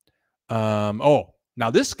 Okay. Oh,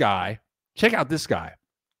 now this guy, check out this guy.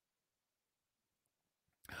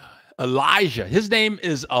 Elijah. His name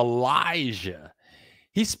is Elijah.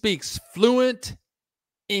 He speaks fluent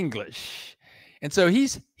English. And so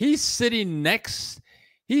he's sitting next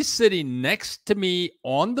to me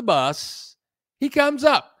on the bus. He comes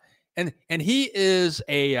up, and he is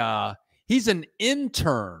he's an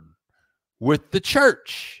intern with the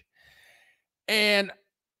church. And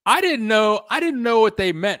I didn't know what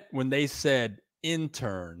they meant when they said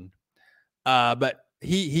intern. But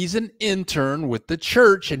he's an intern with the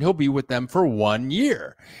church, and he'll be with them for 1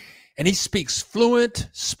 year. And he speaks fluent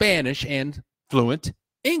Spanish and fluent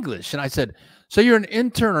English. And I said, so you're an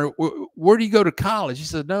intern, or where do you go to college? He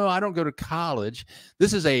said, no, I don't go to college.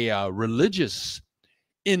 This is a religious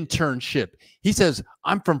internship. He says,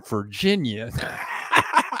 I'm from Virginia.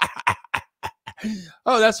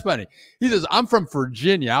 Oh, that's funny. He says, I'm from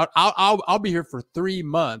Virginia. I'll be here for 3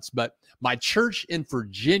 months, but my church in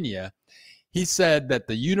Virginia, he said that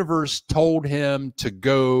the universe told him to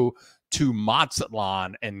go to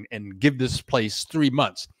Mazatlan and give this place 3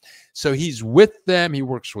 months. So he's with them. He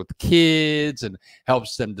works with kids and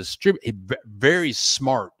helps them distribute. A very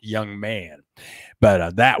smart young man.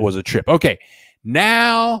 But that was a trip. Okay,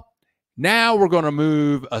 now we're going to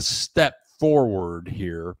move a step forward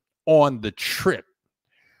here on the trip.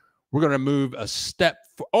 We're going to move a step.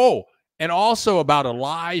 Oh, and also about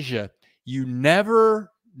Elijah, you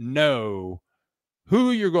never know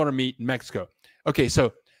who you're going to meet in Mexico. Okay,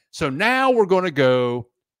 so now we're going to go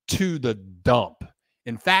to the dump.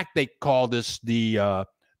 In fact, they call this the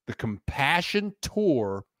Compassion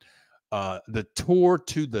Tour, the tour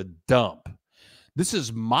to the dump. This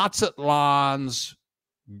is Mazatlan's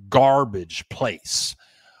garbage place.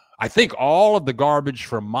 I think all of the garbage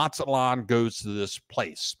from Mazatlan goes to this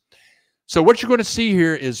place. So what you're going to see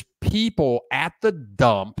here is people at the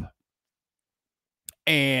dump,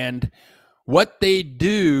 and what they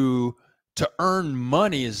do to earn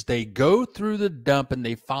money is they go through the dump and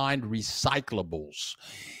they find recyclables.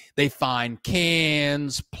 They find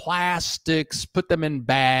cans, plastics, put them in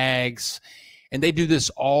bags, and they do this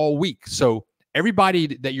all week. So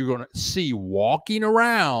everybody that you're going to see walking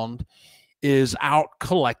around is out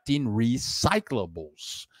collecting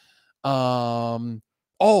recyclables.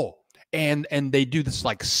 And they do this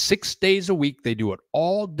like 6 days a week. They do it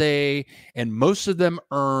all day, and most of them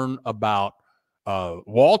earn about,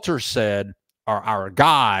 Walter said, our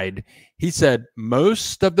guide, he said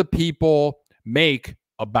most of the people make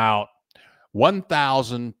about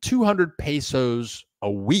 1,200 pesos a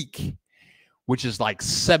week, which is like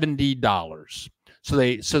 $70. So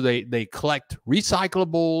they collect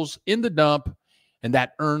recyclables in the dump, and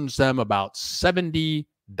that earns them about $70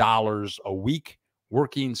 a week,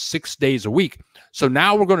 working 6 days a week. So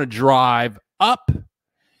now we're going to drive up,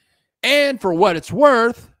 and for what it's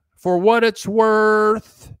worth,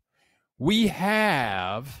 we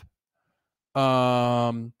have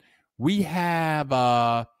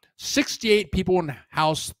 68 people in the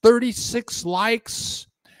house, 36 likes.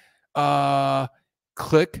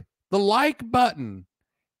 Click the like button.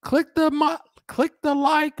 Click the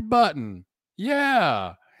like button.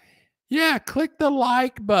 Yeah, click the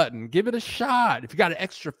like button. Give it a shot. If you got an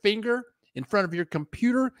extra finger in front of your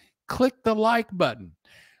computer, click the like button.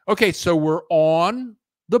 Okay, so we're on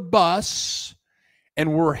the bus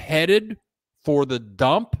and we're headed for the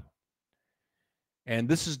dump. And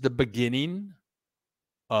this is the beginning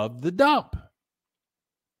of the dump.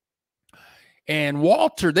 And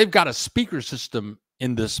Walter, they've got a speaker system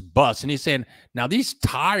in this bus. And he's saying, now these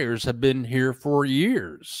tires have been here for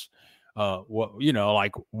years. Well, you know,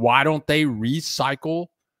 like, why don't they recycle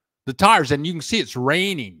the tires? And you can see it's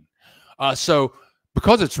raining. So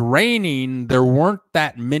because it's raining, there weren't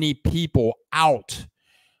that many people out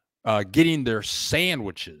getting their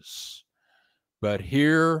sandwiches. But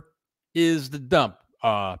here is the dump.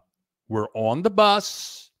 We're on the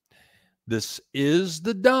bus. This is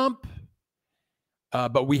the dump.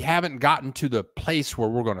 But we haven't gotten to the place where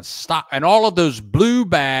we're going to stop. And all of those blue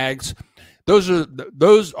bags,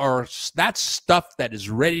 that's stuff that is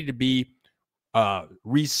ready to be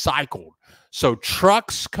recycled. So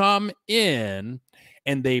trucks come in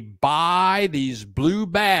and they buy these blue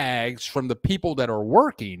bags from the people that are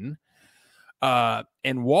working.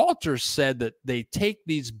 And Walter said that they take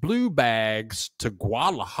these blue bags to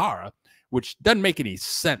Guadalajara, which doesn't make any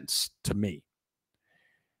sense to me.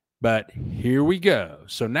 But here we go.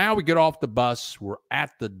 So now we get off the bus. We're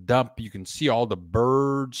at the dump. You can see all the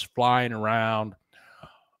birds flying around,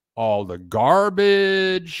 all the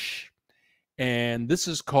garbage. And this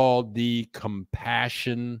is called the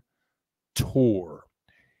Compassion Tour.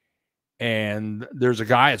 And there's a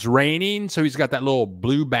guy, it's raining, so he's got that little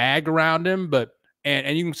blue bag around him.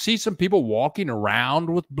 And you can see some people walking around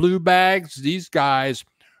with blue bags. These guys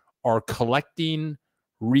are collecting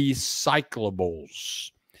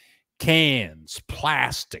recyclables. Cans,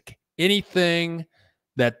 plastic, anything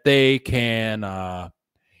that they can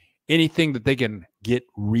get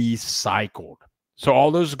recycled. So all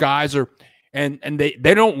those guys are, and they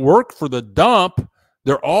don't work for the dump.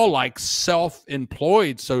 They're all like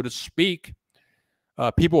self-employed, so to speak.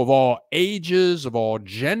 People of all ages, of all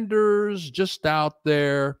genders, just out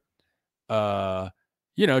there,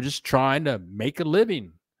 just trying to make a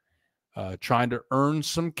living, trying to earn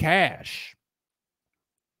some cash.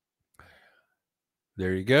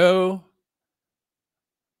 There you go.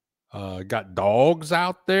 Got dogs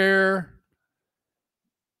out there.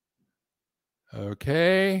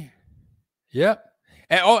 Okay. Yep.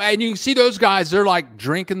 And you can see those guys, they're like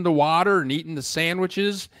drinking the water and eating the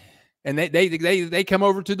sandwiches. And they come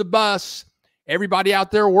over to the bus. Everybody out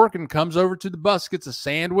there working comes over to the bus, gets a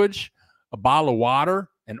sandwich, a bottle of water,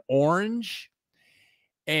 an orange.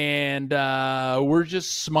 And we're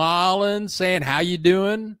just smiling, saying, how you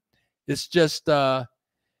doing? It's just, there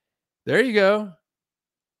you go.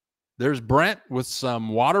 There's Brent with some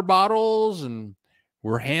water bottles, and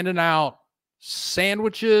we're handing out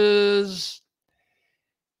sandwiches,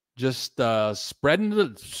 just spreading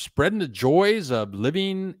the joys of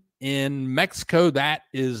living in Mexico. That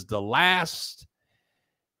is the last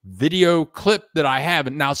video clip that I have.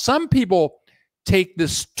 And now some people take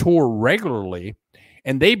this tour regularly,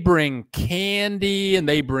 and they bring candy and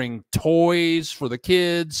they bring toys for the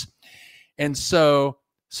kids. And so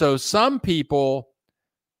some people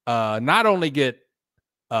not only get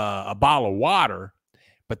a bottle of water,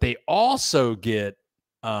 but they also get,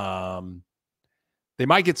 they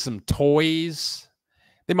might get some toys.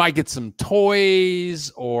 They might get some toys,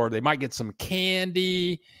 or they might get some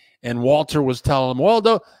candy. And Walter was telling them, well,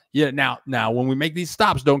 now when we make these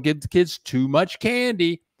stops, don't give the kids too much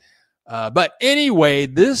candy. But anyway,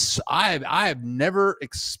 I have never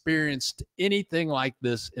experienced anything like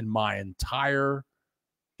this in my entire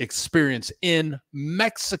experience in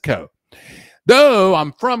Mexico. Though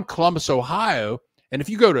I'm from Columbus, Ohio, and if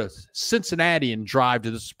you go to Cincinnati and drive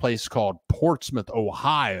to this place called Portsmouth,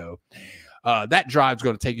 Ohio, that drive's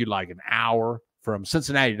going to take you like an hour from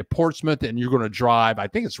Cincinnati to Portsmouth, and you're going to drive, I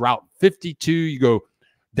think it's Route 52. You go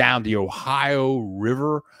down the Ohio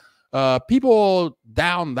River. people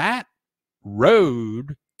down that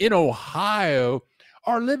road in Ohio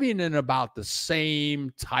are living in about the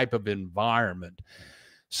same type of environment.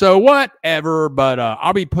 So whatever, but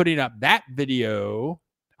I'll be putting up that video.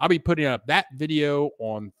 I'll be putting up that video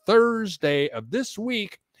on Thursday of this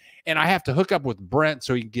week, and I have to hook up with Brent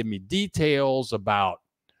so he can give me details about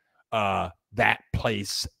that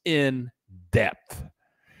place in depth.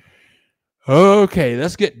 Okay,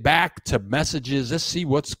 let's get back to messages. Let's see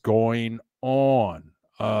what's going on.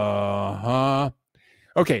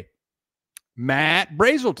 Okay. Matt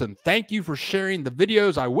Brazelton, thank you for sharing the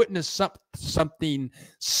videos. I witnessed something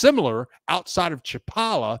similar outside of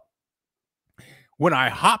Chapala when I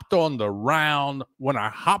hopped on the wrong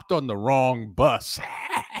bus.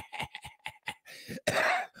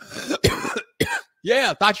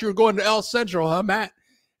 Yeah, I thought you were going to El Central, huh, Matt?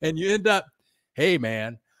 And you end up, hey,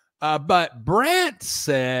 man. But Brent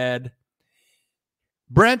said,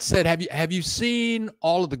 have you seen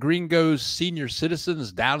all of the Gringos senior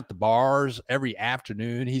citizens down at the bars every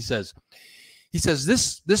afternoon? He says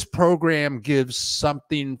this program gives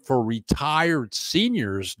something for retired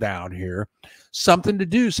seniors down here, something to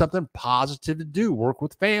do, something positive to do, work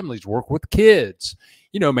with families, work with kids,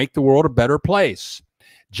 make the world a better place.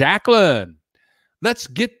 Jacqueline, let's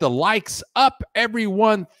get the likes up,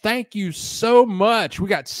 everyone. Thank you so much. We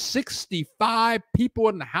got 65 people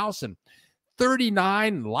in the house and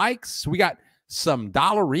 39 likes. We got some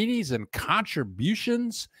dollarinis and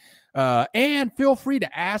contributions. And feel free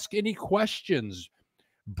to ask any questions.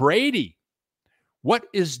 Brady, what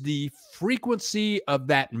is the frequency of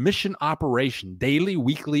that mission operation? Daily,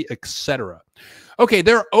 weekly, etc. Okay,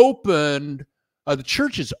 they're open. The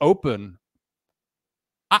church is open.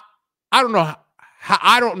 I don't know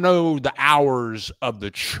I don't know the hours of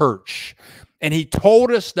the church. And he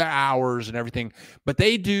told us the hours and everything, but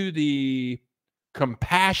they do the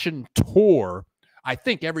compassion tour, I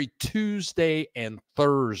think, every Tuesday and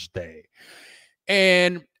Thursday.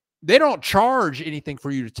 And they don't charge anything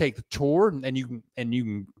for you to take the tour, and you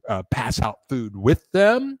can pass out food with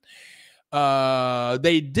them.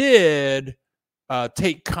 They did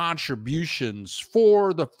take contributions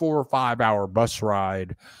for the 4 or 5 hour bus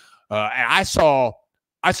ride. And I saw,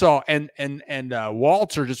 and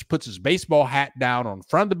Walter just puts his baseball hat down on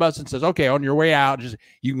front of the bus and says, okay, on your way out,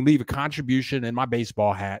 you can leave a contribution in my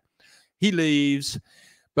baseball hat. He leaves,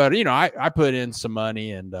 but I put in some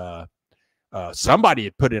money, and somebody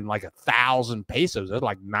had put in like 1,000 pesos. That's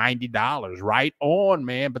like $90, right on,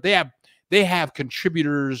 man. But they have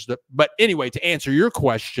contributors but anyway, to answer your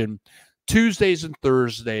question, Tuesdays and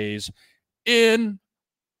Thursdays in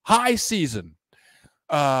high season.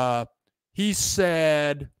 He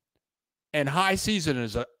said, and high season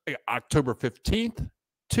is October 15th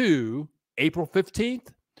to April 15th.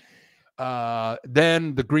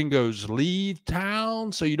 Then the Gringos leave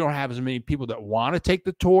town, so you don't have as many people that want to take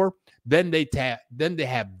the tour. Then they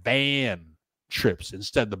have van trips.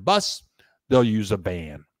 Instead of the bus, they'll use a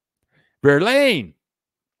van. Verlaine,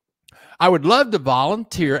 I would love to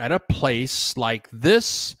volunteer at a place like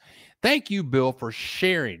this. Thank you, Bill, for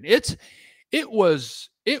sharing. It was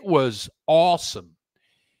awesome.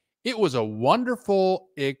 It was a wonderful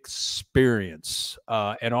experience.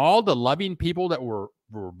 And all the loving people that were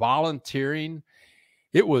volunteering,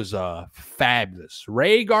 it was fabulous.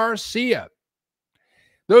 Ray Garcia,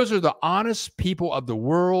 those are the honest people of the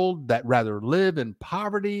world that rather live in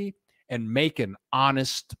poverty and make an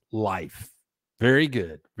honest life. Very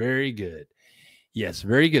good. Very good. Yes,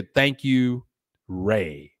 very good. Thank you,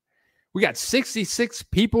 Ray. We got 66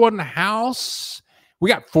 people in the house. We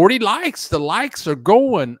got 40 likes. The likes are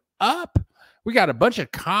going up. We got a bunch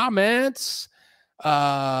of comments.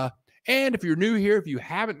 And if you're new here, if you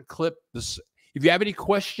haven't clipped this, if you have any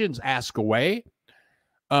questions, ask away.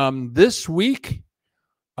 This week,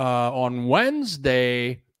 on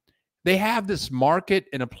Wednesday, they have this market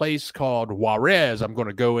in a place called Juarez. I'm going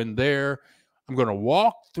to go in there. I'm going to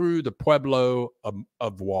walk through the pueblo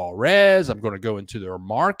of Juarez. I'm going to go into their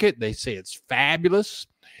market. They say it's fabulous,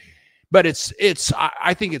 but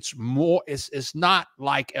I think it's more, it's not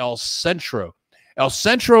like El Centro. El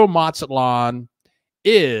Centro Mazatlan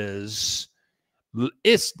it's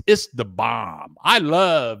the bomb. I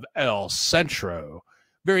love El Centro.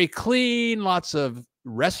 Very clean, lots of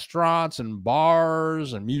restaurants and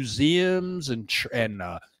bars and museums and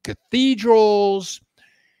cathedrals.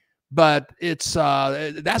 But it's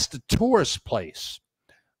that's the tourist place.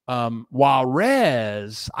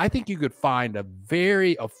 Juarez, I think you could find a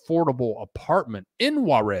very affordable apartment in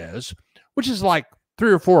Juarez, which is like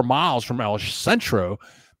 3 or 4 miles from El Centro.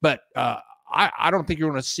 But I don't think you're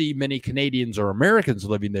going to see many Canadians or Americans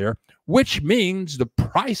living there, which means the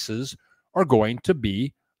prices are going to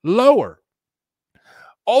be lower.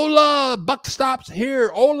 Hola, Buck Stops here.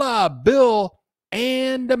 Hola, Bill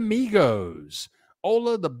and amigos.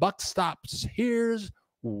 Hola, the Buck Stops here's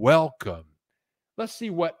welcome. Let's see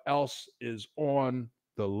what else is on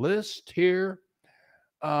the list here.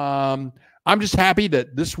 I'm just happy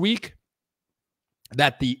that this week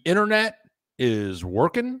that the internet is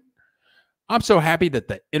working. I'm so happy that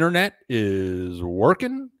the internet is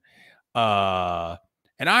working. And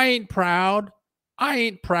I ain't proud.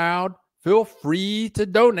 Feel free to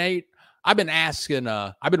donate. I've been asking,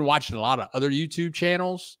 I've been watching a lot of other YouTube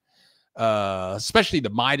channels, especially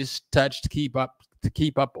the Midas Touch to keep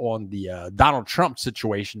up on the Donald Trump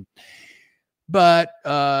situation. But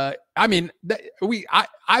I mean,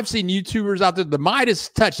 I've seen YouTubers out there. The Midas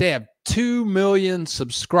Touch, they have 2 million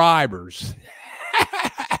subscribers.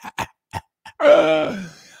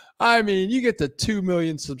 I mean, you get to 2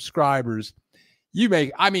 million subscribers, you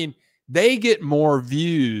make. I mean, they get more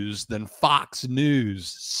views than Fox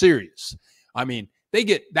News. Serious. I mean,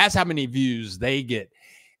 that's how many views they get.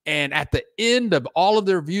 And at the end of all of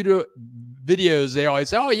their videos, they always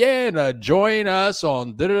say, oh, yeah, and join us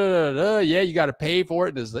on da-da-da-da. Yeah, you got to pay for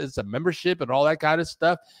it. It's a membership and all that kind of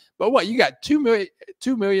stuff. But what? You got 2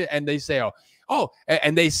 million, and they say,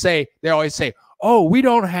 and they always say, oh, we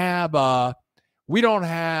don't have a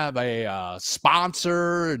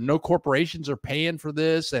sponsor. No corporations are paying for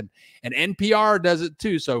this. And NPR does it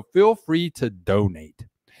too. So feel free to donate.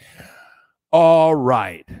 All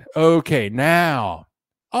right. Okay, now.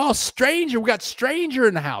 Oh, Stranger. We got Stranger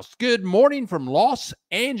in the house. Good morning from Los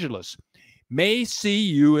Angeles. May see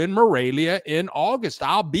you in Morelia in August.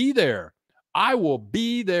 I'll be there. I will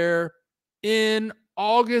be there in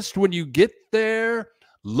August. When you get there,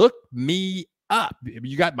 look me up.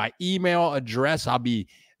 You got my email address. I'll be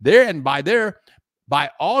there. And by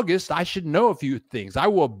August, I should know a few things. I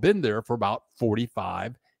will have been there for about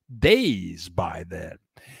 45 days by then.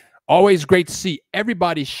 Always great to see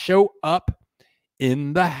everybody show up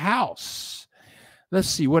in the house. Let's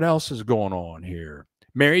see what else is going on here.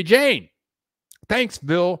 Mary Jane, thanks,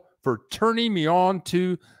 Bill, for turning me on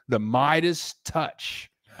to the Midas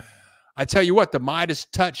Touch. I tell you what, the Midas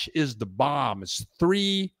Touch is the bomb.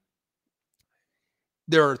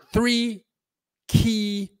 There are 3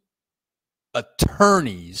 key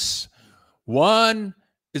attorneys. One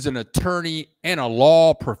is an attorney and a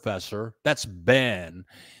law professor. That's Ben.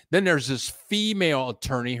 Then there's this female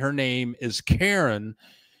attorney. Her name is Karen.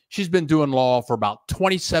 She's been doing law for about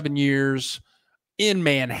 27 years in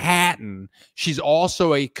Manhattan. She's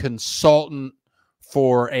also a consultant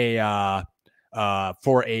for a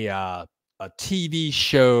TV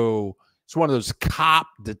show. It's one of those cop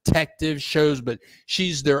detective shows, but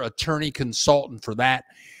she's their attorney consultant for that.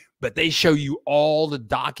 But they show you all the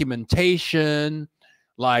documentation,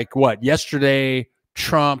 like what yesterday,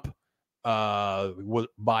 Trump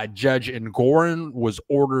by Judge Engoron was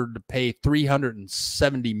ordered to pay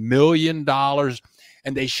 $370 million.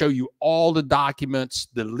 And they show you all the documents,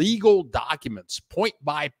 the legal documents, point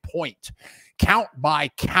by point, count by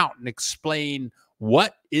count, and explain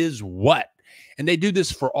what is what. And they do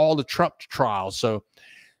this for all the Trump trials. So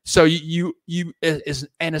it's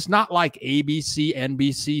not like ABC,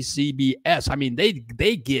 NBC, CBS. I mean,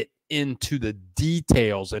 they get into the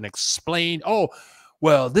details and explain,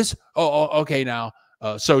 okay, now.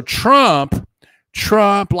 So Trump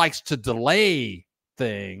likes to delay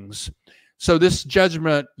things. So this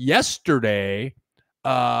judgment yesterday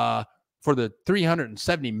for the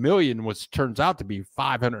 $370 million, which turns out to be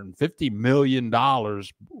 $550 million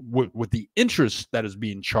with the interest that is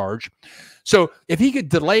being charged. So if he could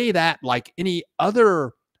delay that like any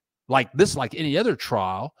other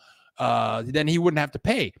trial, then he wouldn't have to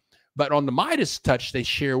pay. But on the Midas Touch, they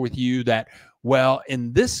share with you that, well,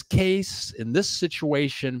 in this case, in this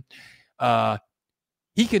situation,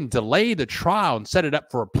 he can delay the trial and set it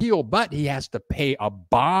up for appeal, but he has to pay a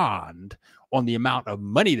bond on the amount of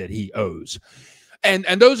money that he owes. And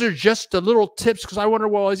those are just the little tips, because I wonder,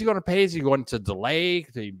 well, is he going to pay? Is he going to delay?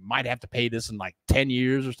 He might have to pay this in like 10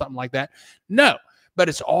 years or something like that. No, but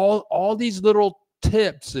it's all these little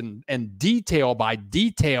tips and detail by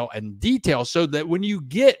detail and detail, so that when you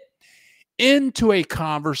get into a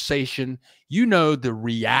conversation, you know the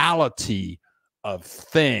reality of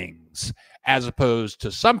things, as opposed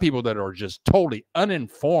to some people that are just totally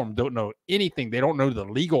uninformed, don't know anything. They don't know the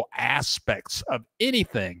legal aspects of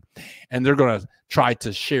anything, and they're going to try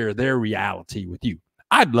to share their reality with you.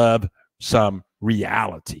 I'd love some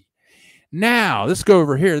reality. Now, let's go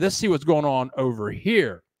over here. Let's see what's going on over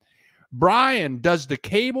here. Brian, does the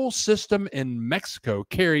cable system in Mexico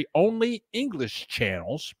carry only English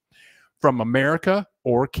channels from America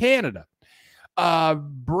or Canada?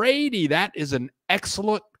 Brady, that is an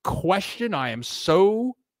excellent question. I am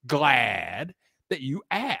so glad that you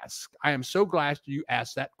asked. I am so glad you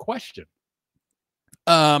asked that question.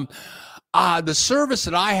 The service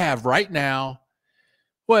that I have right now,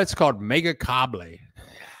 well, it's called Mega Cable.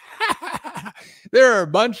 There are a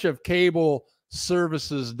bunch of cable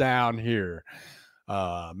services down here.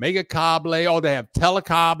 Mega Cable. Oh, they have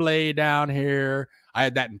Telecable down here. I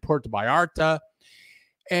had that in Puerto Vallarta.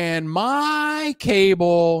 And my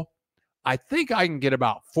cable, I think I can get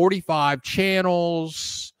about 45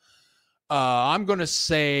 channels. I'm going to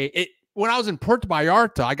say it. When I was in Puerto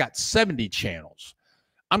Vallarta, I got 70 channels.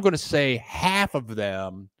 I'm going to say half of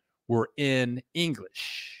them were in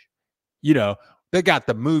English. You know, they got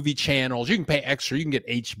the movie channels. You can pay extra. You can get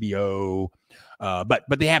HBO, but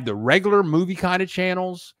they have the regular movie kind of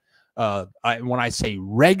channels. When I say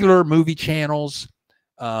regular movie channels,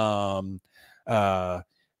 you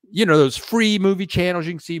know, those free movie channels,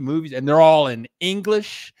 you can see movies, and they're all in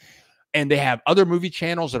English. And they have other movie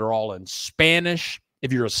channels that are all in Spanish.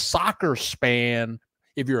 If you're a soccer fan,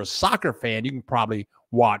 you can probably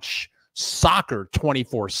watch soccer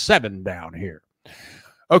 24/7 down here.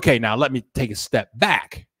 Okay, now let me take a step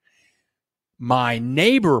back. My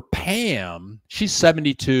neighbor, Pam, she's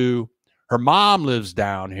 72. Her mom lives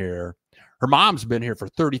down here. Her mom's been here for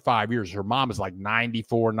 35 years. Her mom is like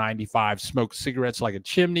 94, 95, smokes cigarettes like a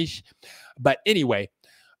chimney. But anyway,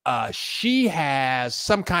 she has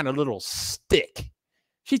some kind of little stick.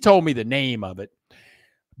 She told me the name of it.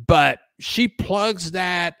 But she plugs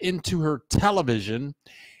that into her television,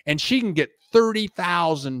 and she can get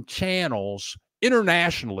 30,000 channels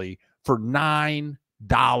internationally for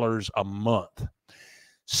 $9 a month.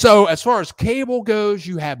 So as far as cable goes,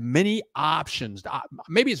 you have many options.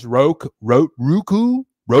 Maybe it's Roku,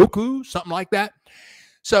 something like that.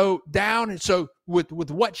 So with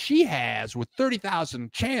what she has, with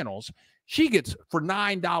 30,000 channels, she gets for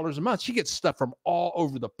 $9 a month. She gets stuff from all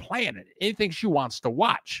over the planet, anything she wants to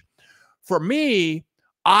watch. For me,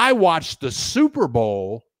 I watched the Super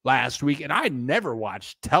Bowl last week, and I never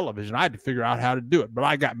watched television. I had to figure out how to do it, but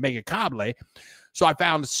I got Mega Cable. So I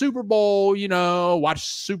found the Super Bowl, you know, watched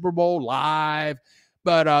Super Bowl live.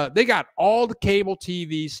 But they got all the cable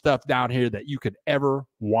TV stuff down here that you could ever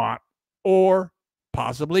want or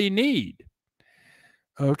possibly need.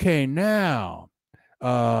 Okay, now,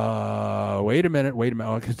 wait a minute.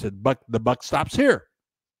 Like I said, the buck stops here.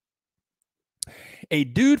 A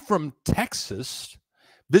dude from Texas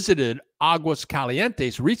visited Aguas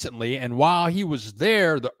Calientes recently, and while he was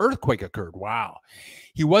there, the earthquake occurred. Wow.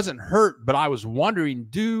 He wasn't hurt, but I was wondering,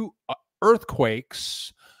 do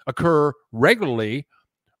earthquakes occur regularly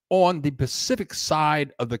on the Pacific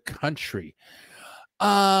side of the country?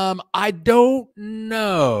 I don't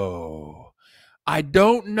know.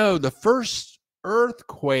 The first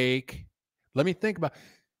earthquake, let me think about.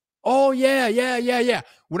 Oh, yeah.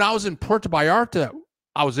 When I was in Puerto Vallarta,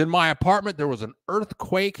 I was in my apartment. There was an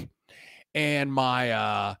earthquake, and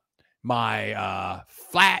my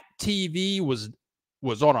flat TV was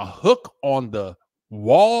on a hook on the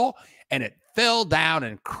wall, and it fell down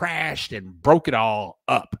and crashed and broke it all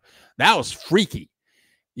up. That was freaky.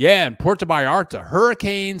 Yeah, in Puerto Vallarta,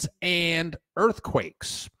 hurricanes and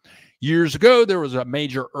earthquakes. Years ago, there was a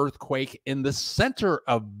major earthquake in the center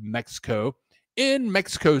of Mexico, in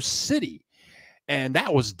Mexico City, and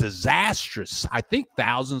that was disastrous. I think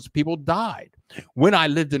thousands of people died. When I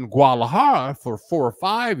lived in Guadalajara for 4 or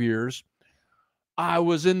 5 years, I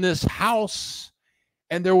was in this house,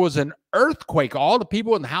 and there was an earthquake. All the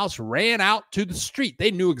people in the house ran out to the street.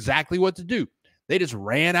 They knew exactly what to do. They just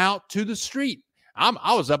ran out to the street.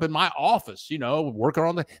 I was up in my office, you know, working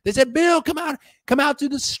on they said, Bill, come out to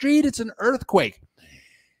the street. It's an earthquake.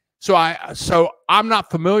 So I'm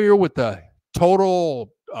not familiar with the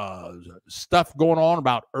total stuff going on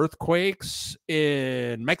about earthquakes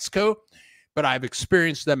in Mexico, but I've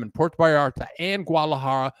experienced them in Puerto Vallarta and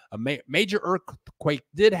Guadalajara. A major earthquake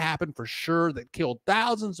did happen for sure that killed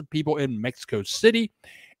thousands of people in Mexico City.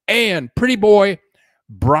 And pretty boy,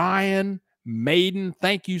 Brian Maiden,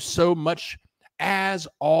 thank you so much. As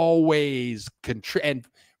always, and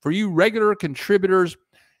for you regular contributors,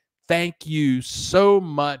 thank you so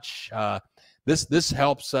much. This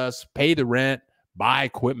helps us pay the rent, buy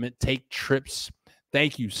equipment, take trips.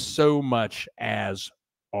 Thank you so much, as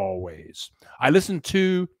always. I listen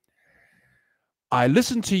to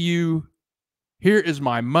you. Here is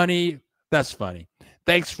my money. That's funny.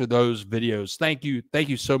 Thanks for those videos. Thank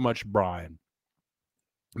you so much, Brian.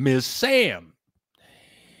 Ms. Sam.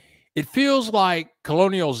 It feels like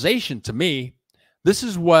colonialization to me. This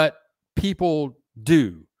is what people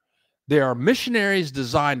do. They are missionaries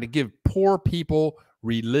designed to give poor people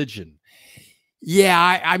religion.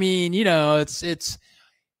 Yeah, I mean, it's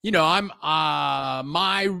I'm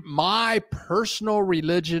my personal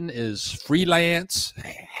religion is freelance.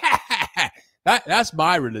 That's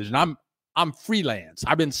my religion. I'm freelance.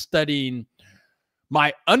 I've been studying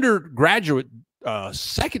my undergraduate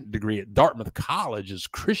second degree at Dartmouth College is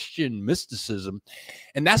Christian mysticism,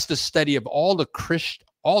 and that's the study of all the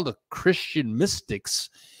Christian mystics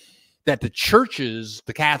that the churches,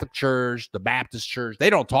 the Catholic Church, the Baptist Church, they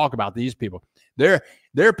don't talk about these people. They're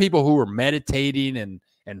people who are meditating and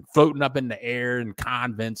floating up in the air in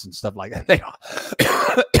convents and stuff like that.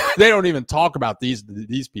 They don't even talk about these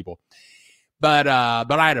people. But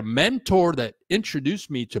I had a mentor that introduced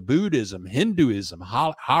me to Buddhism, Hinduism,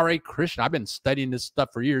 Hare Krishna. I've been studying this stuff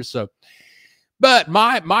for years. So, but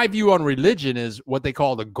my view on religion is what they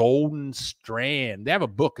call the golden strand. They have a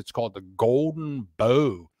book. It's called The Golden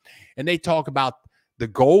Bow. And they talk about the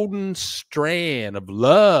golden strand of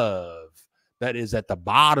love that is at the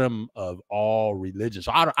bottom of all religions.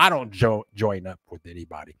 So I don't join up with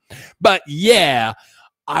anybody. But yeah,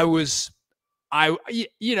 I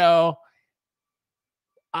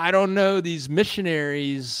don't know these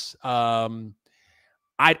missionaries. I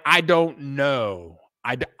don't know.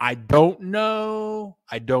 I don't know.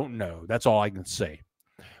 I don't know. That's all I can say.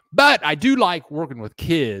 But I do like working with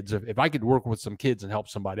kids. If I could work with some kids and help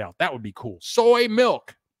somebody out, that would be cool. Soy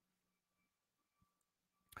milk.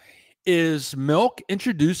 Is milk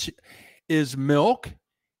introducing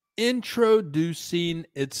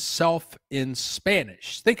itself in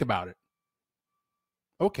Spanish? Think about it.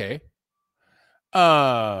 Okay.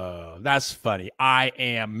 That's funny. I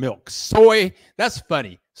am milk. Soy. That's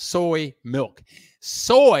funny. Soy milk.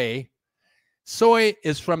 Soy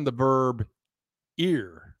is from the verb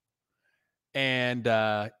ear. And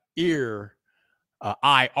ear,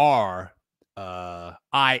 I-R,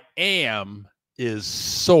 I am is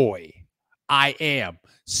soy. I am.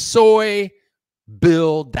 Soy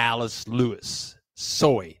Bill Dallas Lewis.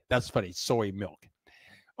 Soy. That's funny. Soy milk.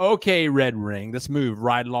 Okay, Red Ring. Let's move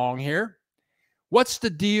right along here. What's the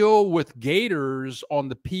deal with gators on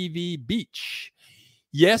the PV beach?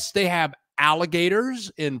 Yes, they have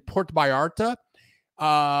alligators in Puerto Vallarta,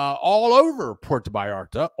 all over Puerto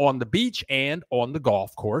Vallarta, on the beach and on the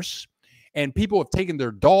golf course. And people have taken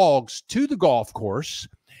their dogs to the golf course,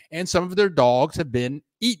 and some of their dogs have been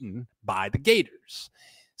eaten by the gators.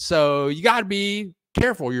 So you got to be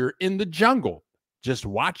careful. You're in the jungle. Just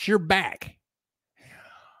watch your back.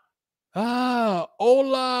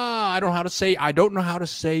 Hola. I don't know how to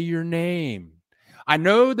say your name. I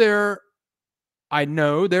know there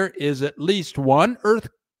is at least one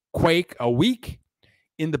earthquake a week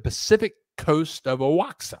in the Pacific coast of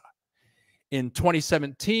Oaxaca. In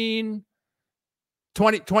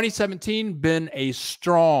 2017 been a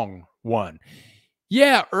strong one.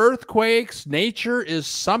 Yeah, earthquakes, nature is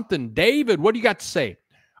something. David, what do you got to say?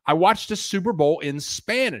 I watched the Super Bowl in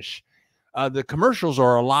Spanish. The commercials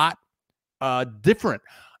are a lot different.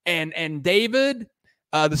 And David,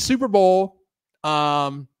 the Super Bowl,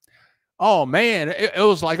 oh man, it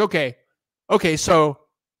was like, okay, so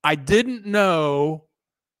I didn't even know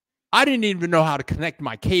how to connect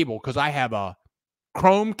my cable because I have a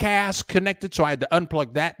Chromecast connected, so I had to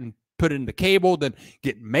unplug that and put in the cable, then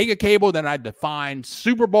get mega cable, then I had to find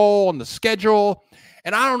Super Bowl on the schedule.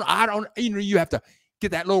 And I don't, you have to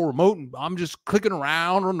get that little remote, and I'm just clicking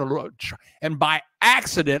around on the, and by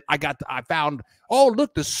accident, I found, oh,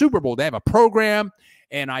 look, the Super Bowl. They have a program,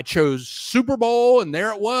 and I chose Super Bowl, and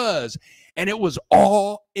there it was. And it was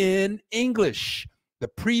all in English. The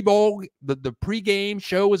pre-bowl, the pregame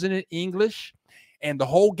show was in English, and the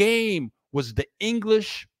whole game was the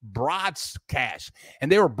English broadcast, and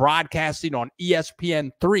they were broadcasting on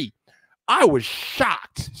ESPN3. I was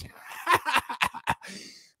shocked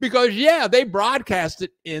because, yeah, they broadcast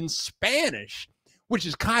it in Spanish, which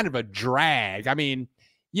is kind of a drag. I mean,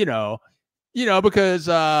 because,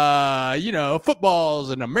 football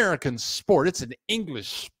is an American sport. It's an English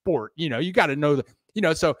sport. You got to know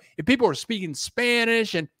so if people are speaking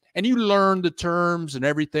Spanish and you learn the terms and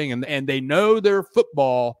everything, and they know their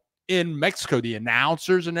football in Mexico, the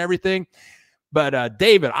announcers and everything. But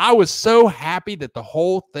David, I was so happy that the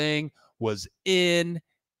whole thing was in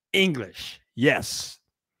English. Yes.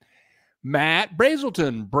 Matt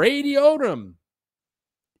Brazelton, Brady Odom.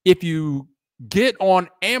 If you get on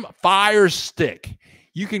Fire Stick,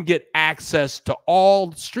 you can get access to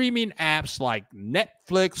all streaming apps like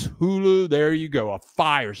Netflix, Hulu. There you go, a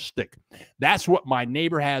Fire Stick. That's what my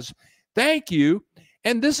neighbor has. Thank you.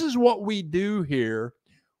 And this is what we do here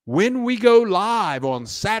when we go live on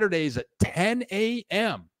Saturdays at 10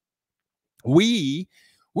 a.m. We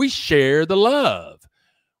share the love.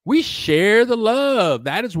 We share the love.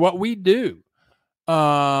 That is what we do.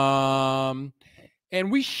 And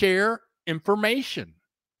we share information.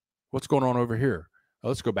 What's going on over here?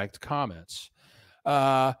 Let's go back to comments.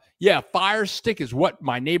 Yeah, Fire Stick is what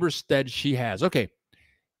my neighbor said she has. Okay.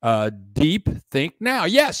 Deep Think Now.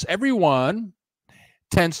 Yes, everyone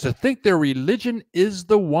tends to think their religion is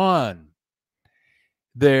the one.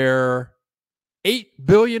 There are 8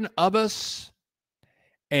 billion of us,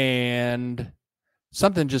 and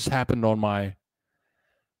something just happened on my...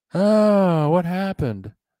 Oh, what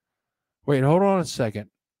happened? Wait, hold on a second.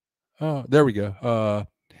 Oh, there we go.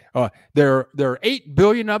 There are 8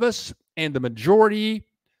 billion of us, and the majority,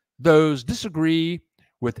 those disagree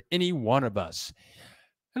with any one of us.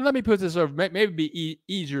 And let me put this over. Maybe it'd be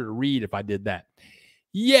easier to read if I did that.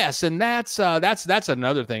 Yes, and that's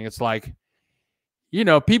another thing. It's like, you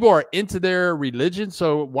know, people are into their religion.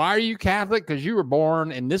 So why are you Catholic? Because you were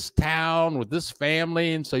born in this town with this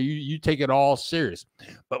family, and so you take it all serious.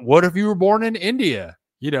 But what if you were born in India,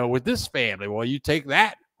 you know, with this family? Well, you take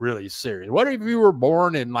that really serious. What if you were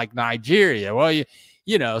born in like Nigeria? Well,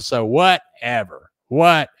 you know, so whatever.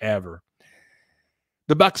 The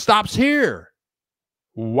buck stops here.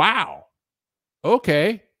 Wow.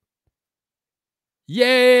 Okay.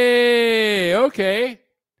 Yay. Okay.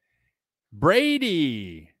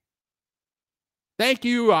 Brady. Thank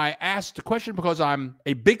you. I asked the question because I'm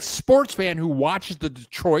a big sports fan who watches the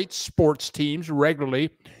Detroit sports teams regularly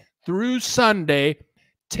through Sunday,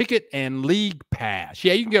 ticket and league pass.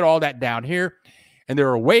 Yeah, you can get all that down here. And there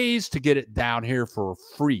are ways to get it down here for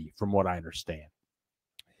free, from what I understand.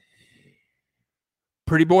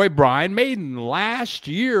 Pretty boy Brian Maiden, last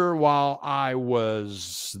year while I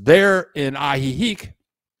was there in Ahihik,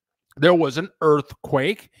 there was an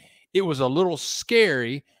earthquake. It was a little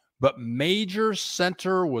scary, but major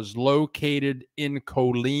center was located in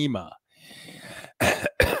Colima.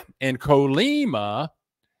 And Colima,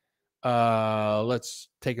 let's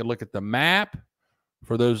take a look at the map.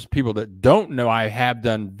 For those people that don't know, I have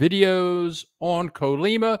done videos on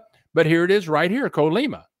Colima, but here it is right here,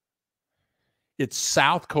 Colima. It's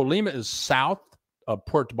south. Colima is south of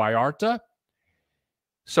Puerto Vallarta.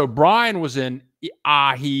 So Brian was in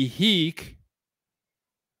Ahihik,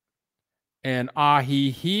 and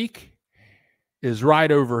Ahihik is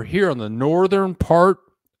right over here on the northern part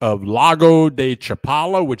of Lago de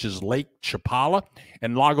Chapala, which is Lake Chapala.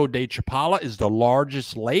 And Lago de Chapala is the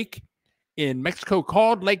largest lake in Mexico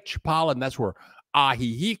called Lake Chapala, and that's where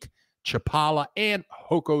Ahihik, Chapala, and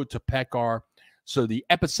Jocotepec are. So the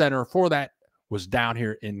epicenter for that was down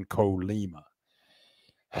here in Colima.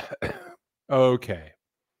 Okay.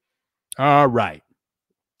 All right.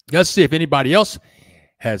 Let's see if anybody else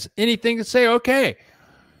has anything to say. Okay.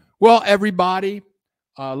 Well, everybody,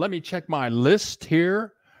 let me check my list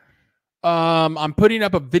here. I'm putting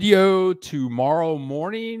up a video tomorrow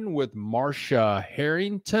morning with Marcia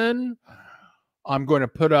Harrington. I'm going to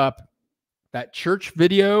put up that church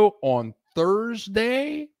video on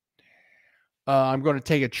Thursday. I'm going to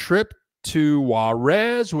take a trip to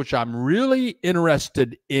Juarez, which I'm really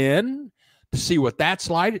interested in to see what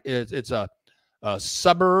that's like. It's a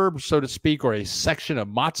suburb, so to speak, or a section of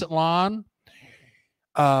Mazatlan.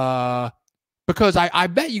 Because I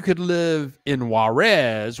bet you could live in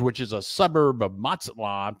Juarez, which is a suburb of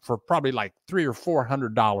Mazatlan, for probably like $300 or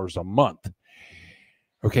 $400 a month.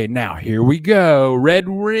 Okay, now here we go. Red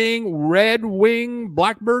Wing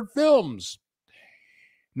Blackbird Films.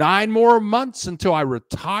 9 more months until I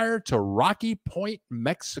retire to Rocky Point,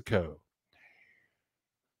 Mexico.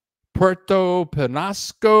 Puerto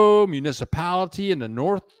Penasco Municipality in the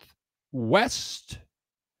northwest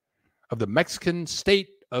of the Mexican state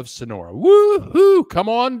of Sonora. Woohoo! Come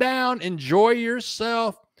on down. Enjoy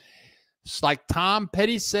yourself. It's like Tom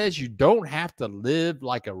Petty says, you don't have to live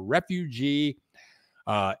like a refugee.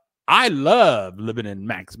 I love living in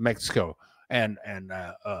Mexico, and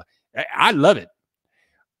I love it.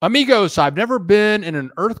 Amigos, I've never been in an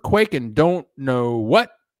earthquake and don't know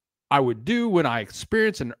what I would do when I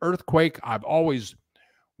experience an earthquake. I've always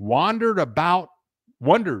wondered about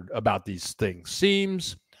these things.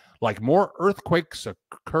 Seems like more earthquakes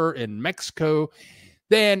occur in Mexico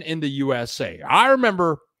than in the USA. I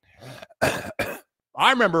remember when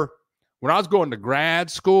I was going to grad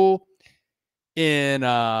school in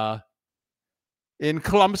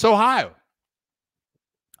Columbus, Ohio.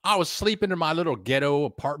 I was sleeping in my little ghetto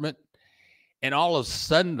apartment, and all of a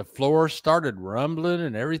sudden the floor started rumbling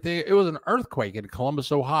and everything. It was an earthquake in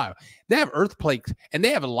Columbus, Ohio. They have earthquakes, and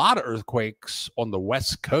they have a lot of earthquakes on the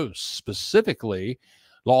West Coast, specifically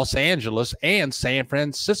Los Angeles and San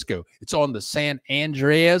Francisco. It's on the San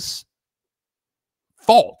Andreas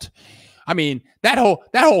Fault. I mean, that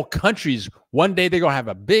whole country's, one day they're going to have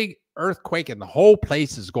a big earthquake and the whole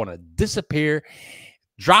place is going to disappear,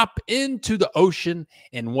 drop into the ocean,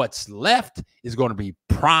 and what's left is going to be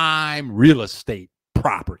prime real estate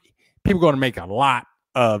property. People are going to make a lot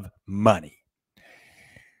of money.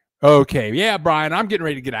 Okay, yeah, Brian, I'm getting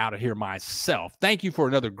ready to get out of here myself. Thank you for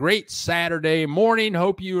another great Saturday morning.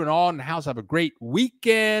 Hope you and all in the house have a great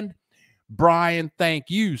weekend. Brian, thank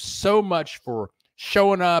you so much for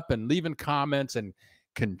showing up and leaving comments and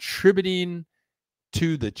contributing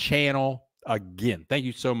to the channel again. Thank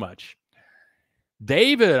you so much.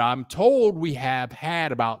 David, I'm told we have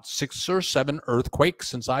had about 6 or 7 earthquakes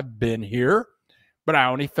since I've been here, but I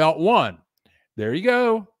only felt one. There you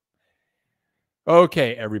go.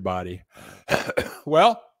 Okay, everybody.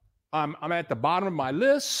 Well, I'm at the bottom of my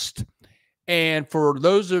list. And for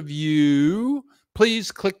those of you,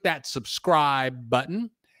 please click that subscribe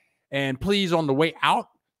button. And please, on the way out,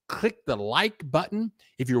 click the like button.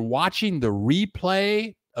 If you're watching the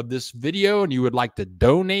replay of this video and you would like to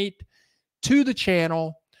donate to the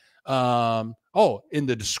channel, in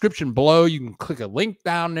the description below, you can click a link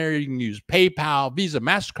down there. You can use PayPal, Visa,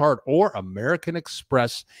 MasterCard, or American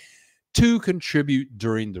Express to contribute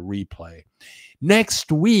during the replay.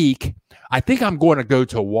 Next week, I think I'm going to go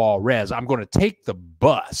to Juarez. I'm going to take the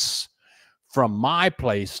bus from my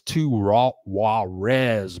place to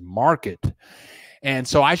Juarez Market. And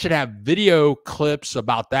so I should have video clips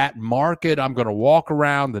about that market. I'm going to walk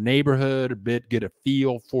around the neighborhood a bit, get a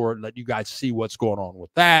feel for it, let you guys see what's going on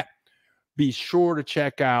with that. Be sure to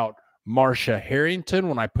check out Marsha Harrington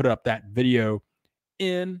when I put up that video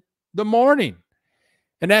in the morning.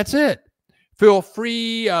 And that's it. Feel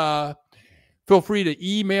free to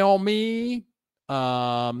email me.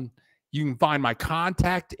 You can find my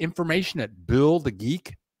contact information at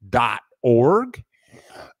billthegeek.org.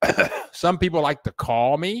 Some people like to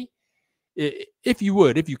call me. If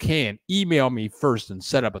you can, email me first and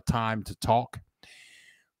set up a time to talk.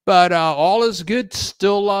 But all is good.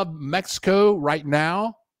 Still love Mexico right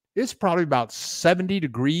now. It's probably about 70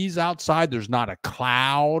 degrees outside. There's not a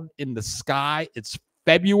cloud in the sky. It's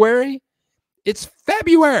February. It's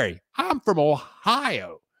February. I'm from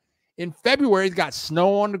Ohio. In February, it's got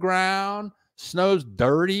snow on the ground. Snow's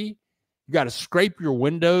dirty. You got to scrape your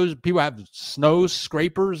windows. People have snow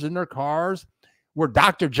scrapers in their cars. Where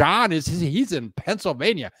Dr. John is, he's in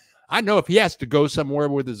Pennsylvania. I know if he has to go somewhere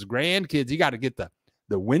with his grandkids, he got to get the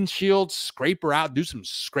windshield scraper out, do some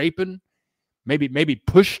scraping, maybe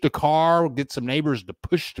push the car, get some neighbors to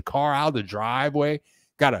push the car out of the driveway.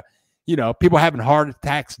 Got to, people having heart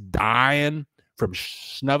attacks, dying from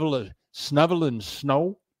snuffling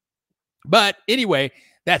snow. But anyway,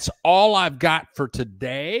 that's all I've got for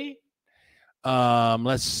today.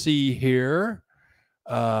 Let's see here.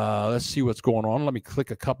 Let's see what's going on. Let me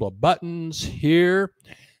click a couple of buttons here.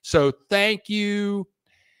 So thank you.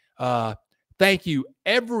 Thank you,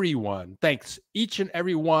 everyone. Thanks, each and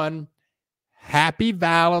every one. Happy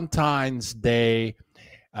Valentine's Day.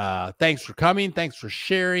 Thanks for coming. Thanks for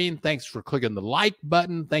sharing. Thanks for clicking the like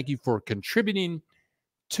button. Thank you for contributing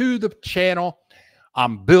to the channel.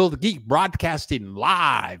 I'm Bill the Geek, broadcasting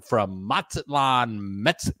live from Mazatlan,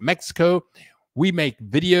 Mexico. We make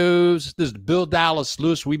videos. This is Bill Dallas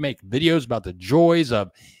Lewis. We make videos about the joys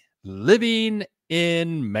of living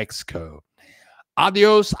in Mexico.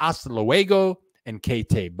 Adios, hasta luego, and que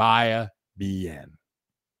te vaya bien.